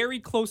be very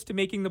close to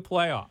making the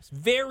playoffs.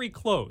 Very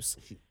close.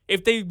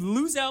 If they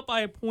lose out by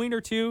a point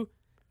or two,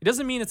 it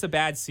doesn't mean it's a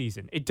bad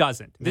season. It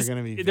doesn't. They're going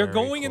to be. They're very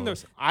going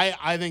close. in the.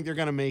 I think they're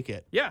going to make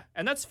it. Yeah,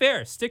 and that's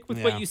fair. Stick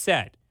with what you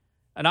said.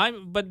 But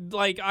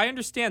I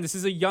understand this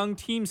is a young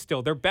team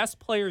still. Their best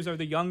players are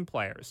the young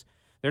players.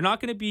 They're not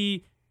going to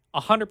be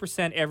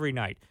 100% every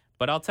night.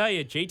 But I'll tell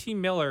you, JT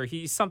Miller,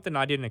 he's something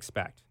I didn't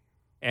expect.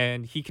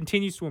 And he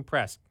continues to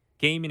impress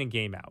game in and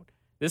game out.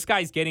 This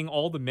guy's getting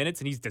all the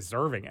minutes, and he's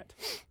deserving it.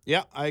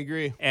 Yeah, I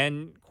agree.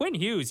 And Quinn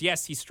Hughes,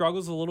 yes, he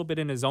struggles a little bit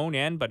in his own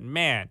end, but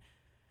man,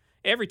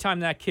 every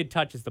time that kid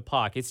touches the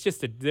puck, it's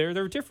just they're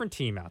a different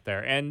team out there.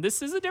 And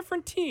this is a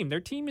different team. Their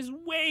team is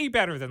way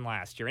better than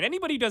last year. And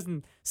anybody who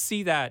doesn't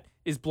see that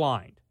is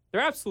blind.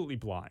 They're absolutely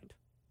blind.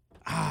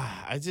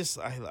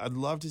 I'd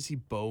love to see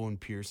Bo and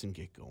Pearson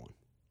get going.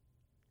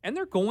 And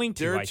they're going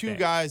to. There are I two think.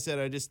 guys that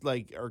I just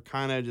like are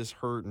kind of just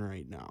hurting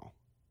right now.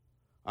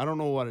 I don't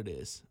know what it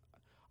is.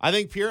 I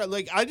think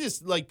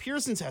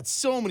Pearson's had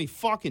so many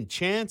fucking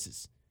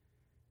chances.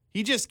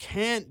 He just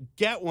can't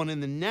get one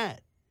in the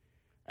net.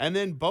 And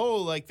then Bo,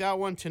 like that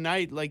one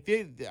tonight,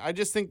 I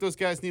just think those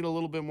guys need a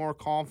little bit more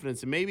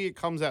confidence. And maybe it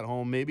comes at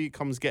home. Maybe it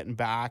comes getting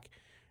back,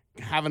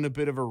 having a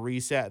bit of a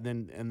reset,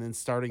 and then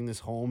starting this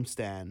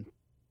homestand.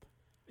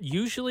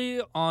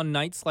 Usually on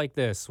nights like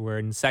this, where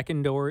in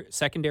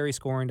secondary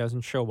scoring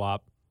doesn't show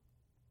up,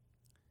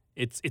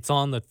 it's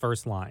on the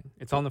first line.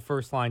 It's on the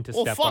first line to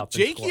step up.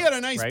 Jakey and score, had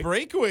a nice right?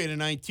 breakaway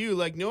tonight too.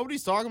 Like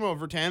nobody's talking about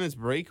Virtanen's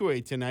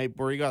breakaway tonight,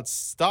 where he got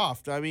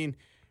stuffed. I mean,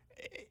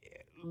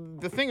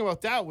 the thing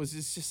about that was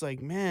it's just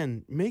like,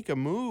 man, make a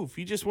move.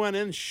 He just went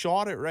in and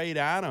shot it right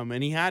at him,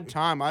 and he had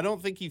time. I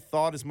don't think he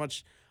thought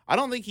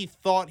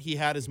he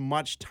had as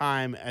much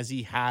time as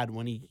he had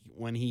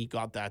when he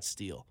got that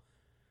steal.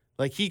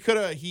 Like he could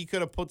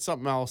have put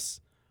something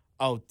else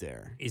out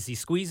there. Is he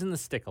squeezing the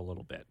stick a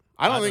little bit?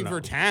 I don't think know.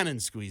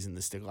 Virtanen's squeezing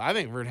the stick. I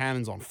think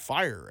Virtanen's on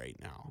fire right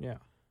now. Yeah.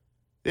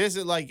 This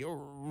is like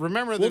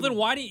remember. Well, then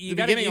why do you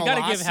got to give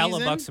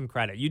Hellebuck some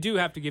credit? You do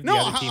have to give the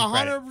other team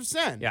credit.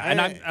 100%. Yeah,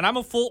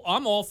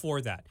 I'm all for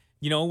that.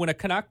 You know, when a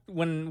Canuck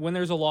when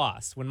there's a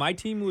loss, when my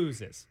team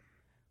loses,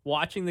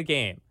 watching the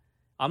game,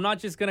 I'm not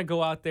just gonna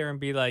go out there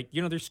and be like,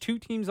 there's two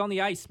teams on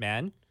the ice,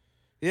 man.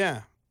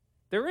 Yeah.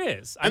 There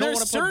is. I And don't there's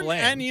want to put blame.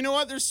 And you know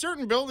what? There's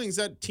certain buildings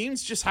that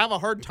teams just have a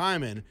hard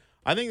time in.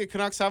 I think the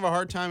Canucks have a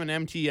hard time in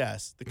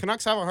MTS. The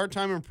Canucks have a hard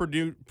time in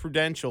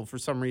Prudential for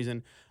some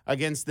reason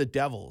against the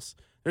Devils.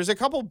 There's a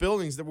couple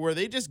buildings where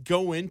they just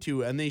go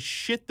into and they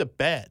shit the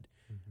bed.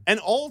 Mm-hmm. And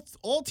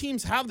all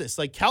teams have this.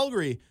 Like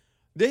Calgary,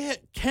 they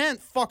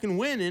can't fucking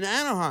win in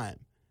Anaheim.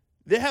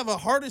 They have a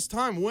hardest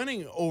time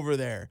winning over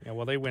there. Yeah,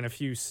 well, they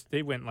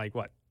went like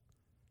what?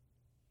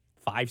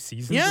 5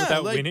 seasons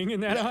without winning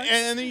in that.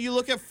 And then you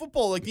look at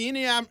football, like the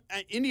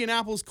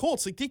Indianapolis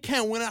Colts, like they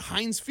can't win at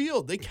Heinz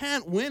Field. They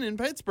can't win in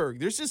Pittsburgh.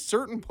 There's just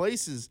certain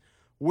places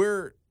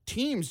where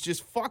teams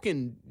just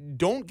fucking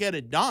don't get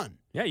it done.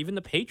 Yeah, even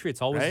the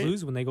Patriots always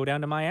lose when they go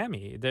down to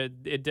Miami.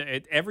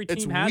 Every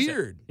team has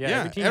weird. it. Yeah,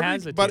 every team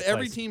has it. But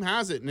every team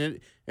has it, and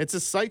it's a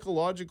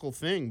psychological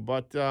thing.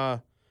 But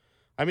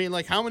I mean,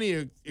 like, how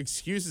many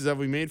excuses have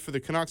we made for the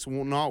Canucks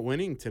not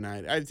winning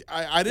tonight?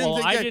 I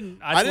didn't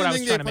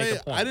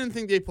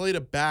think they played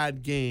a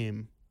bad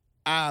game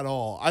at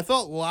all. I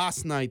thought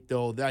last night,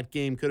 though, that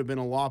game could have been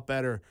a lot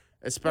better,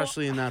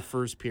 especially in that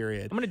first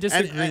period. I'm going to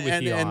disagree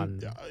with you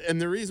on.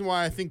 And the reason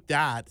why I think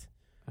that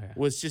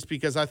was just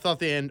because I thought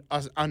they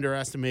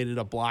underestimated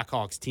a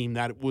Blackhawks team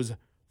that was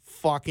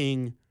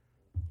fucking,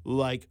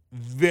 like,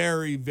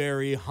 very,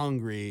 very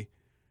hungry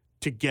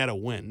to get a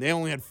win. They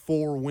only had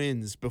 4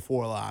 wins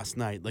before last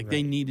night. Like,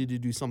 they needed to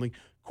do something.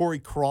 Corey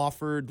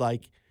Crawford,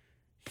 like,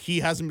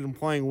 he hasn't been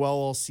playing well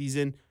all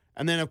season.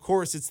 And then, of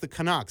course, it's the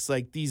Canucks.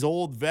 Like, these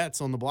old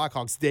vets on the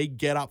Blackhawks, they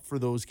get up for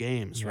those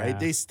games, right?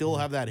 They still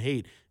have that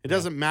hate. It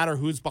doesn't matter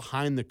who's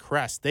behind the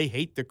crest. They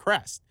hate the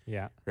crest.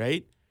 Yeah.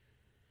 Right?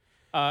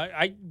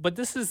 But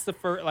this is the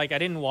first, like, I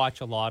didn't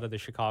watch a lot of the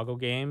Chicago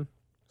game,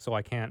 so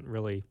I can't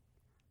really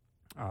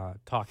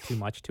talk too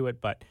much to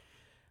it. But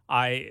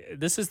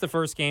this is the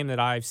first game that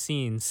I've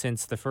seen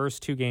since the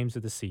first 2 games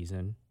of the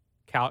season.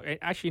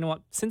 Actually, you know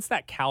what? Since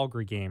that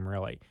Calgary game,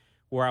 really,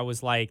 where I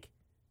was like,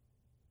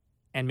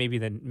 and maybe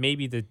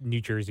the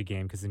New Jersey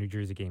game, because the New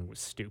Jersey game was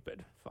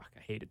stupid. Fuck,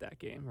 I hated that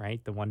game,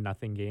 right? The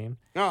 1-0 game.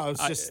 No, it was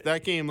just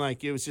that game,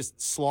 like, it was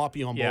just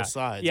sloppy on both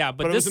sides. Yeah,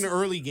 but it was an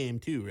early game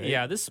too, right?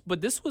 Yeah, this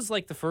was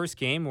like the first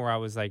game where I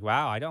was like,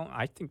 wow,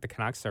 I think the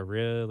Canucks are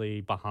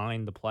really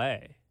behind the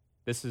play.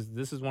 This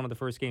is one of the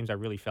first games I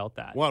really felt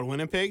that. What,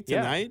 Winnipeg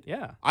tonight?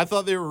 Yeah. I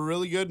thought they were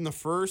really good in the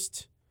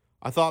first.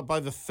 I thought by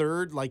the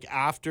third, like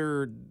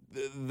after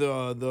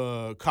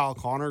the Kyle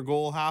Connor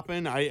goal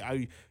happened,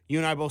 you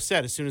and I both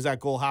said as soon as that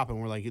goal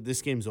happened, we're like,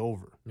 this game's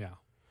over. Yeah.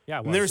 Yeah.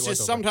 And there's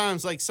just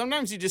sometimes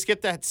you just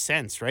get that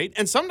sense, right?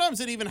 And sometimes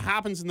it even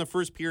happens in the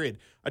first period.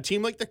 A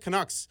team like the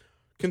Canucks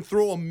can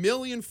throw a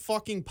million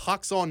fucking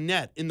pucks on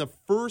net in the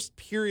first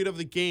period of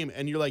the game,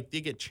 and you're like,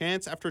 they get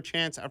chance after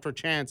chance after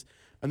chance,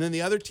 and then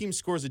the other team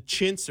scores a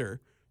chincer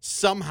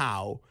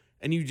somehow,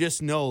 and you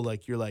just know,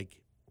 like, you're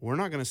like, we're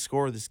not going to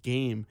score this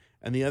game,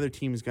 and the other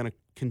team is going to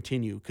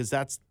continue, because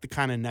that's the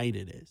kind of night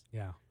it is.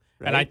 Yeah.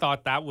 Right? And I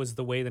thought that was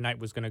the way the night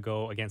was going to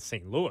go against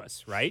St.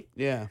 Louis, right?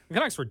 Yeah. The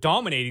Canucks were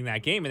dominating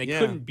that game, and they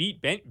couldn't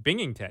beat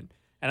Binghamton.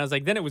 And I was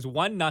like, then it was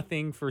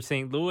 1-0 for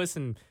St. Louis,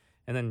 and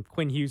then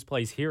Quinn Hughes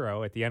plays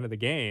hero at the end of the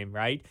game,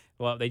 right?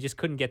 Well, they just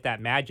couldn't get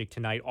that magic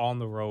tonight on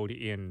the road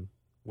in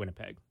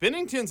Winnipeg.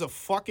 Binnington's a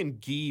fucking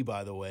gee,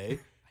 by the way.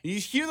 You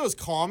hear those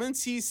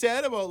comments he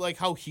said about, like,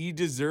 how he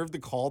deserved the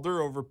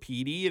Calder over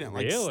Petey, and it,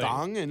 like,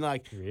 stung, and,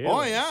 like,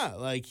 oh, yeah,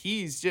 like,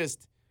 he's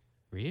just...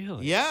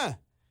 Really? Yeah.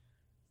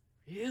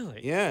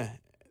 Really? Yeah.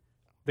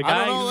 The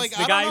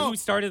guy who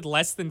started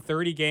less than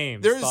 30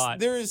 games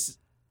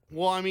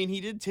well, I mean,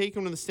 he did take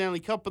him to the Stanley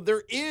Cup, but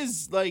there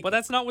is, like... But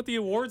that's not what the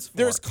award's for.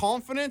 There's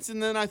confidence,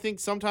 and then I think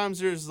sometimes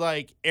there's,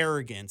 like,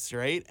 arrogance,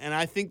 right? And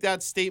I think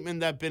that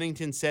statement that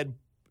Binnington said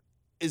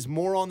is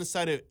more on the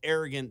side of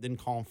arrogant than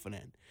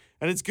confident.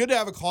 And it's good to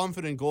have a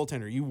confident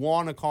goaltender. You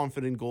want a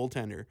confident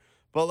goaltender.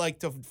 But, like,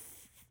 to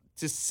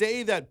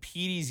say that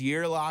Petey's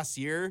year last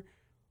year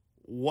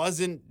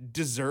wasn't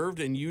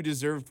deserved and you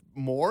deserved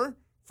more,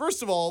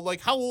 first of all,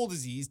 like, how old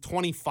is he? He's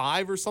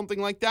 25 or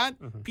something like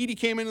that. Mm-hmm. Petey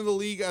came into the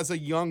league as a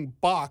young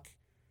buck,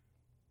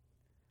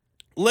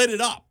 lit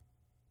it up.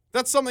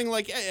 That's something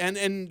like,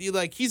 and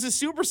like, he's a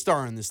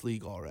superstar in this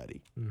league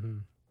already. Mm-hmm.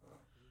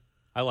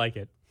 I like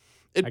it.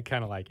 I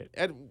kind of like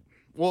it.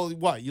 Well,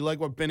 what, you like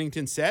what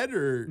Binnington said,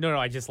 or no?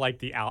 I just like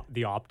the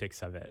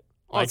optics of it.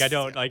 Like, I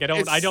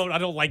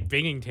don't like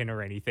Binghamton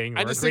or anything.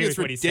 I just think it's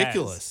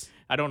ridiculous.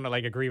 I don't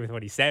like agree with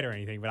what he said or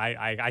anything, but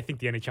I think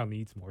the NHL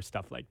needs more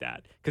stuff like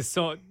that, because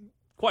so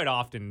quite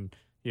often,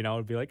 you know,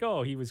 it'd be like,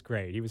 oh, he was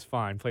great, he was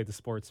fine, played the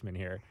sportsman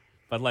here.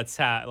 But let's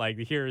have, like,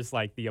 here's,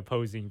 like, the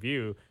opposing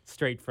view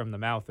straight from the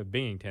mouth of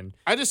Binghamton.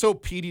 I just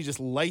hope Petey just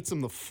lights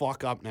him the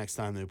fuck up next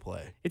time they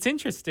play. It's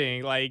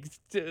interesting, like,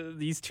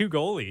 these 2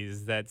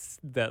 goalies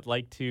that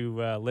like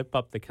to lip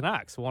up the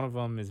Canucks. One of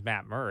them is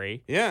Matt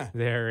Murray. Yeah.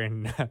 There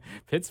in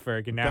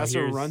Pittsburgh. And now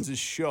Besser runs his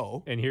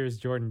show. And here's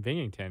Jordan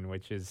Binghamton,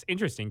 which is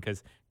interesting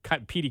because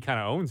Petey kind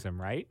of owns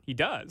him, right? He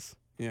does.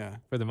 Yeah.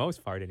 For the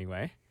most part,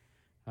 anyway.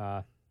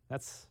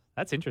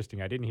 That's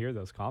interesting. I didn't hear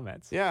those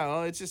comments. Yeah,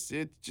 well, it just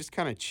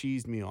kind of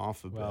cheesed me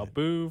off a bit. Well,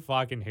 boo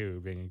fucking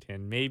who,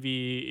 Binghamton.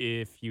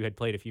 Maybe if you had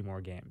played a few more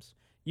games.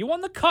 You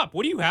won the cup.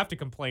 What do you have to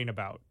complain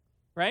about,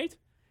 right?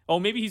 Oh,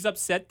 maybe he's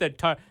upset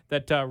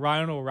that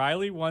Ryan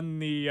O'Reilly won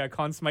the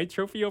Conn Smythe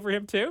Trophy over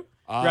him too,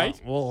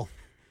 right? Well,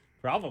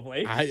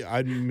 probably.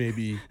 I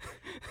maybe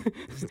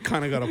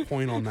kind of got a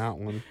point on that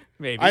one.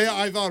 Maybe.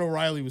 I thought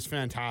O'Reilly was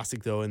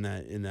fantastic though in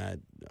that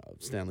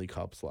Stanley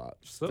Cup slot.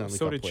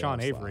 So did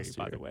Sean Avery,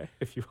 by the way.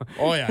 If you.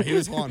 Oh yeah, he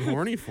was hot and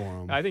horny for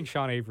him. I think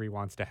Sean Avery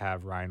wants to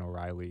have Ryan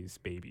O'Reilly's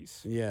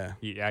babies. Yeah,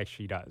 he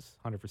actually does.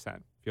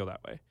 100% feel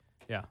that way.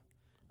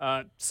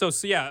 Yeah. So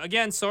yeah.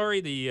 Again,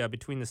 sorry. The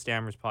Between the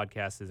Stammers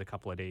podcast is a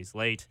couple of days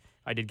late.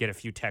 I did get a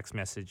few text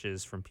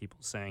messages from people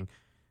saying,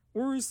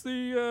 "Where's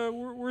the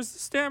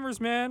Stammers,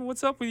 man?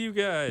 What's up with you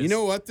guys?" You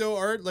know what though,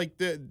 Art?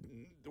 Like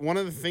one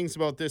of the things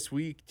about this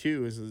week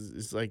too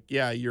is like,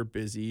 yeah, you're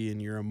busy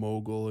and you're a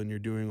mogul and you're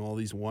doing all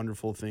these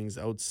wonderful things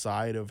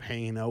outside of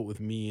hanging out with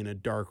me in a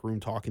dark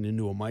room talking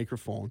into a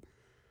microphone.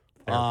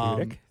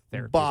 Therapeutic.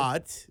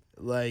 But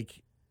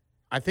like,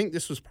 I think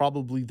this was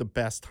probably the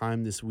best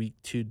time this week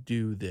to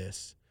do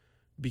this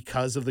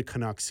because of the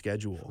Canucks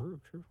schedule,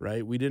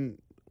 right?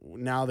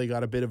 Now they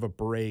got a bit of a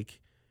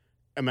break.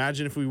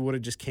 Imagine if we would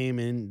have just came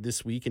in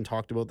this week and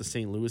talked about the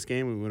St. Louis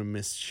game, we would have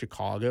missed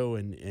Chicago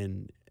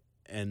and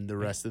the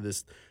rest of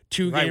this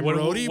 2-game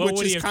roadie,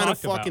 which is kind of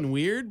fucking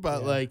weird,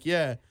 but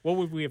What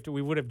would we have to?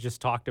 We would have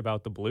just talked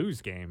about the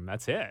Blues game.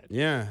 That's it.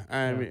 Yeah,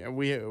 I mean,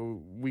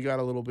 we got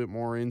a little bit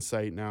more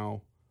insight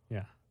now.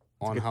 Yeah,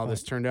 on how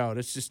this turned out.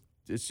 It's just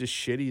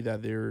shitty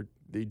that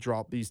they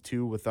dropped these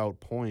two without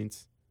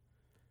points.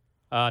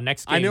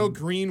 Next game, I know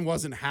Green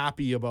wasn't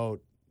happy about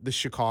the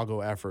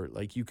Chicago effort.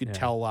 Like you could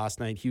tell last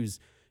night he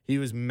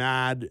was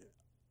mad.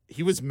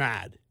 He was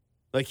mad.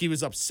 Like he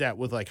was upset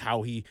with like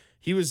how he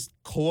was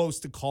close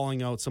to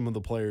calling out some of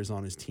the players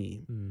on his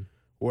team.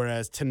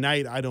 Whereas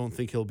tonight, I don't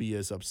think he'll be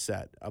as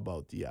upset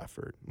about the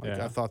effort.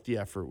 I thought the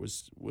effort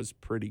was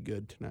pretty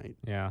good tonight.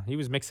 Yeah, he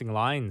was mixing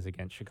lines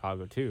against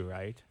Chicago too,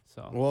 right?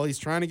 So well, he's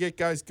trying to get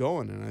guys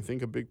going, and I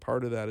think a big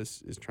part of that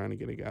is trying to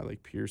get a guy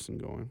like Pearson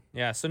going.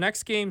 Yeah. So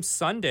next game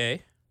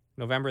Sunday,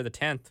 November the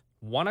 10th,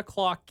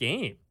 1:00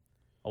 game,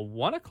 a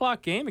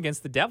 1:00 game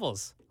against the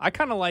Devils. I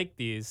kind of like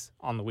these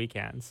on the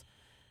weekends.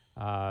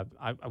 I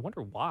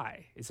wonder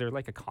why. Is there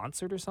like a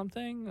concert or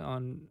something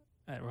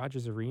at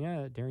Rogers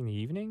Arena during the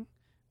evening?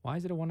 Why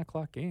is it a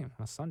 1:00 game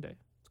on a Sunday?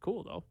 It's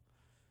cool though.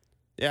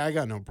 Yeah, I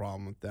got no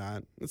problem with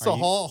that. It's a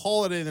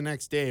holiday the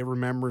next day,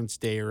 Remembrance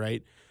Day,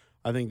 right?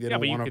 I think they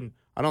don't want to.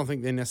 I don't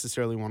think they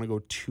necessarily want to go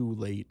too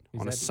late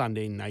on a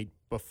Sunday night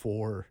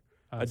before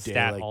a day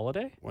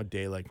holiday. A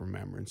day like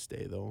Remembrance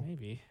Day, though.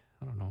 Maybe,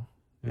 I don't know.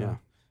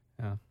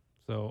 Yeah.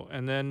 So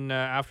and then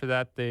after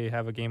that, they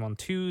have a game on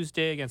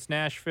Tuesday against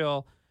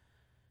Nashville.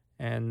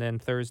 And then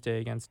Thursday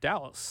against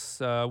Dallas.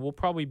 We'll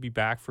probably be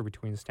back for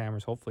Between the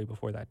Stammers, hopefully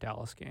before that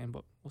Dallas game,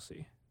 but we'll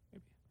see.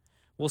 Maybe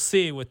we'll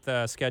see with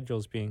the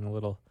schedules being a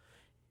little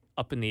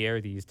up in the air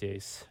these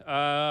days.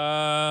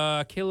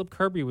 Caleb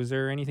Kirby, was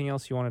there anything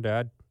else you wanted to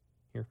add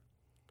here?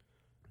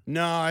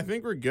 No, I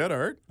think we're good,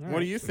 Art. What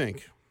do you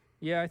think?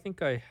 Yeah, I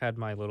think I had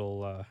my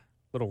little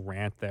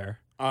rant there.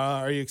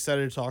 Are you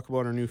excited to talk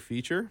about our new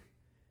feature?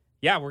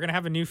 Yeah, we're gonna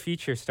have a new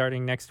feature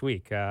starting next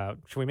week.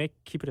 Should we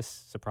keep it a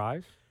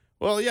surprise?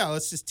 Well, yeah,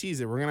 let's just tease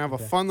it. We're going to have a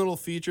fun little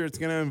feature. It's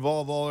going to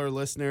involve all our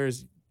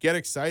listeners. Get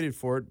excited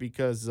for it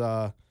because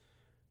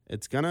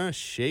it's going to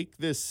shake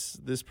this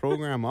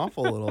program up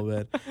a little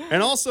bit.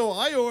 And also,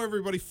 I owe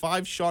everybody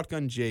 5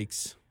 Shotgun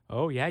Jakes.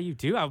 Oh, yeah, you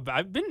do.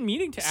 I've been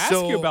meaning to ask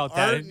you about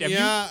that.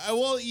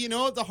 Well, you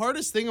know, the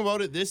hardest thing about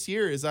it this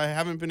year is I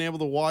haven't been able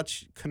to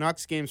watch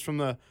Canucks games from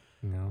the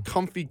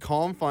comfy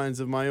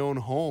confines of my own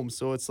home.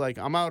 So it's like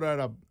I'm out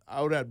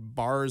at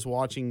bars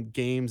watching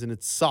games, and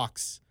it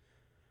sucks.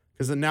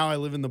 Because now I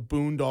live in the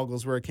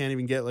boondoggles where I can't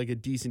even get like a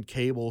decent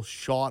cable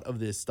shot of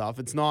this stuff.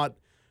 It's not.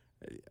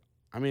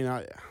 I mean,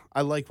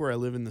 I like where I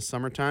live in the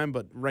summertime,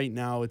 but right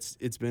now it's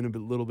been a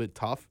little bit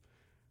tough.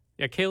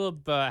 Yeah,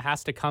 Caleb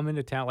has to come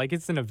into town. Like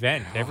it's an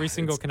event. Every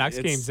single Canucks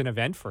game's an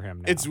event for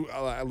him now. It's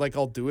like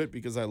I'll do it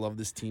because I love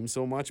this team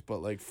so much,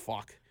 but like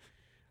fuck.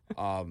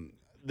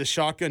 The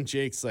Shotgun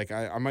Jakes, like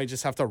I might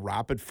just have to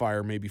rapid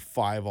fire maybe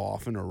 5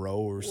 off in a row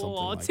or something.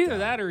 Well, it's either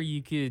that or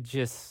you could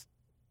just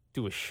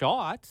do a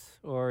shot,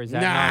 or is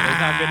that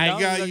not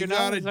you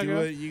gotta do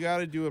it. You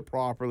gotta do it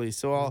properly.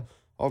 So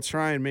I'll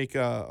try and make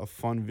a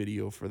fun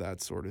video for that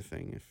sort of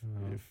thing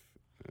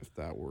if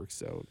that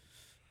works out.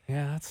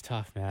 Yeah, that's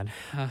tough, man.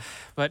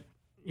 But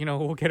you know,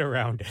 we'll get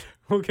around it.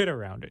 We'll get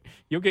around it.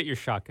 You'll get your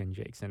Shotgun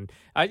Jakes, and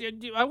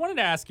I wanted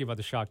to ask you about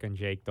the Shotgun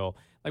Jake though.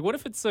 Like, what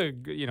if it's like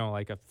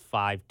a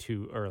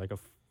 5-2 or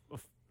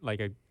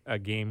like a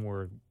game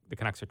where the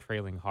Canucks are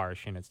trailing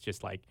harsh and it's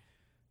just like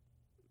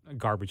a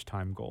garbage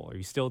time goal? Are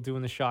you still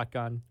doing the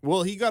shotgun?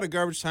 Well, he got a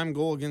garbage time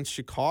goal against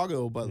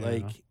Chicago, but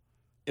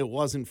it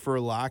wasn't for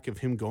lack of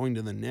him going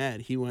to the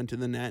net. He went to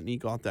the net and he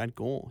got that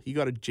goal. He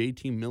got a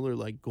JT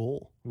Miller-like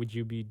goal. Would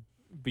you be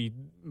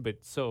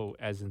so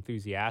as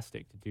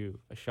enthusiastic to do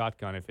a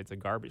shotgun if it's a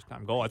garbage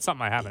time goal? It's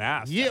something I haven't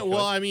asked. Yeah, actually.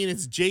 Well, I mean,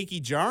 it's Jakey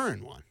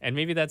jarring one. And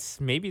maybe that's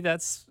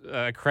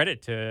a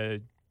credit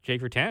to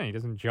Jake Virtanen. He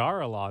doesn't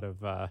jar a lot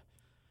of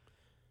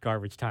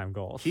garbage time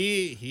goals.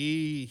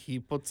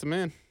 He puts them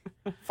in.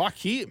 Fuck,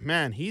 he's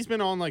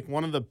been on like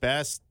one of the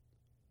best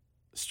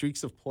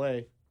streaks of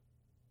play.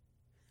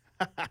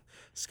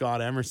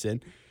 Scott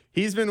Emerson.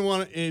 He's been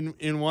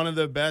in one of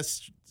the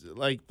best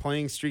like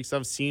playing streaks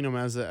I've seen him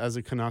as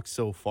a Canuck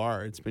so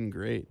far. It's been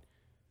great.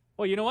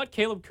 Well, you know what?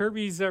 Caleb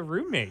Kirby's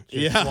roommate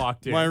just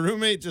walked in. My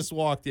roommate just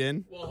walked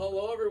in. Well,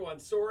 hello everyone.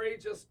 Sorry,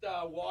 just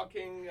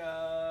walking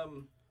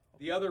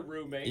the other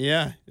roommate.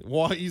 Yeah,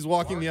 he's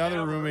walking the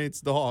other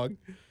roommate's dog.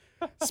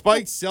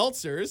 Spiked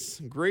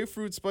Seltzers,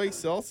 grapefruit spiked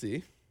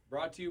seltzy.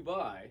 Brought to you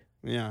by.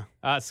 Yeah.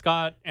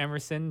 Scott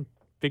Emerson,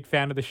 big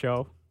fan of the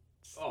show.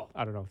 Oh,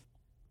 I don't know.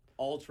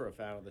 Ultra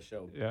fan of the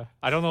show. Yeah.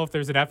 I don't know if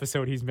there's an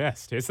episode he's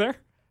missed. Is there?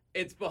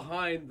 It's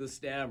behind the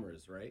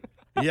Stammers, right?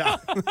 Yeah,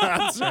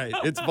 that's right.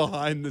 It's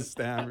behind the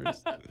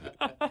Stammers.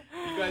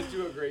 You guys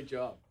do a great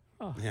job.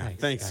 Oh, Yeah,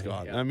 thanks,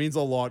 Scotty. Scott. That means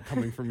a lot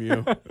coming from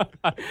you.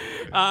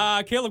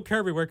 Caleb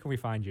Kirby, where can we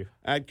find you?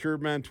 At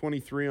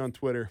Curbman23 on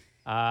Twitter.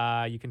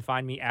 You can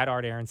find me at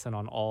Art Aronson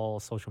on all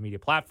social media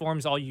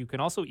platforms. You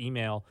can also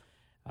email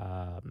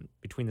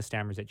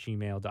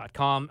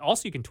betweenthestammers@gmail.com.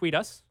 Also, you can tweet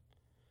us.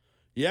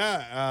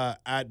 Yeah,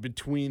 at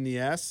Between the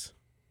S.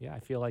 Yeah, I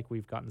feel like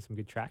we've gotten some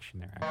good traction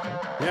there,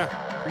 actually.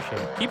 Yeah.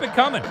 Appreciate it. Keep it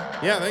coming.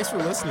 Yeah, thanks for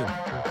listening.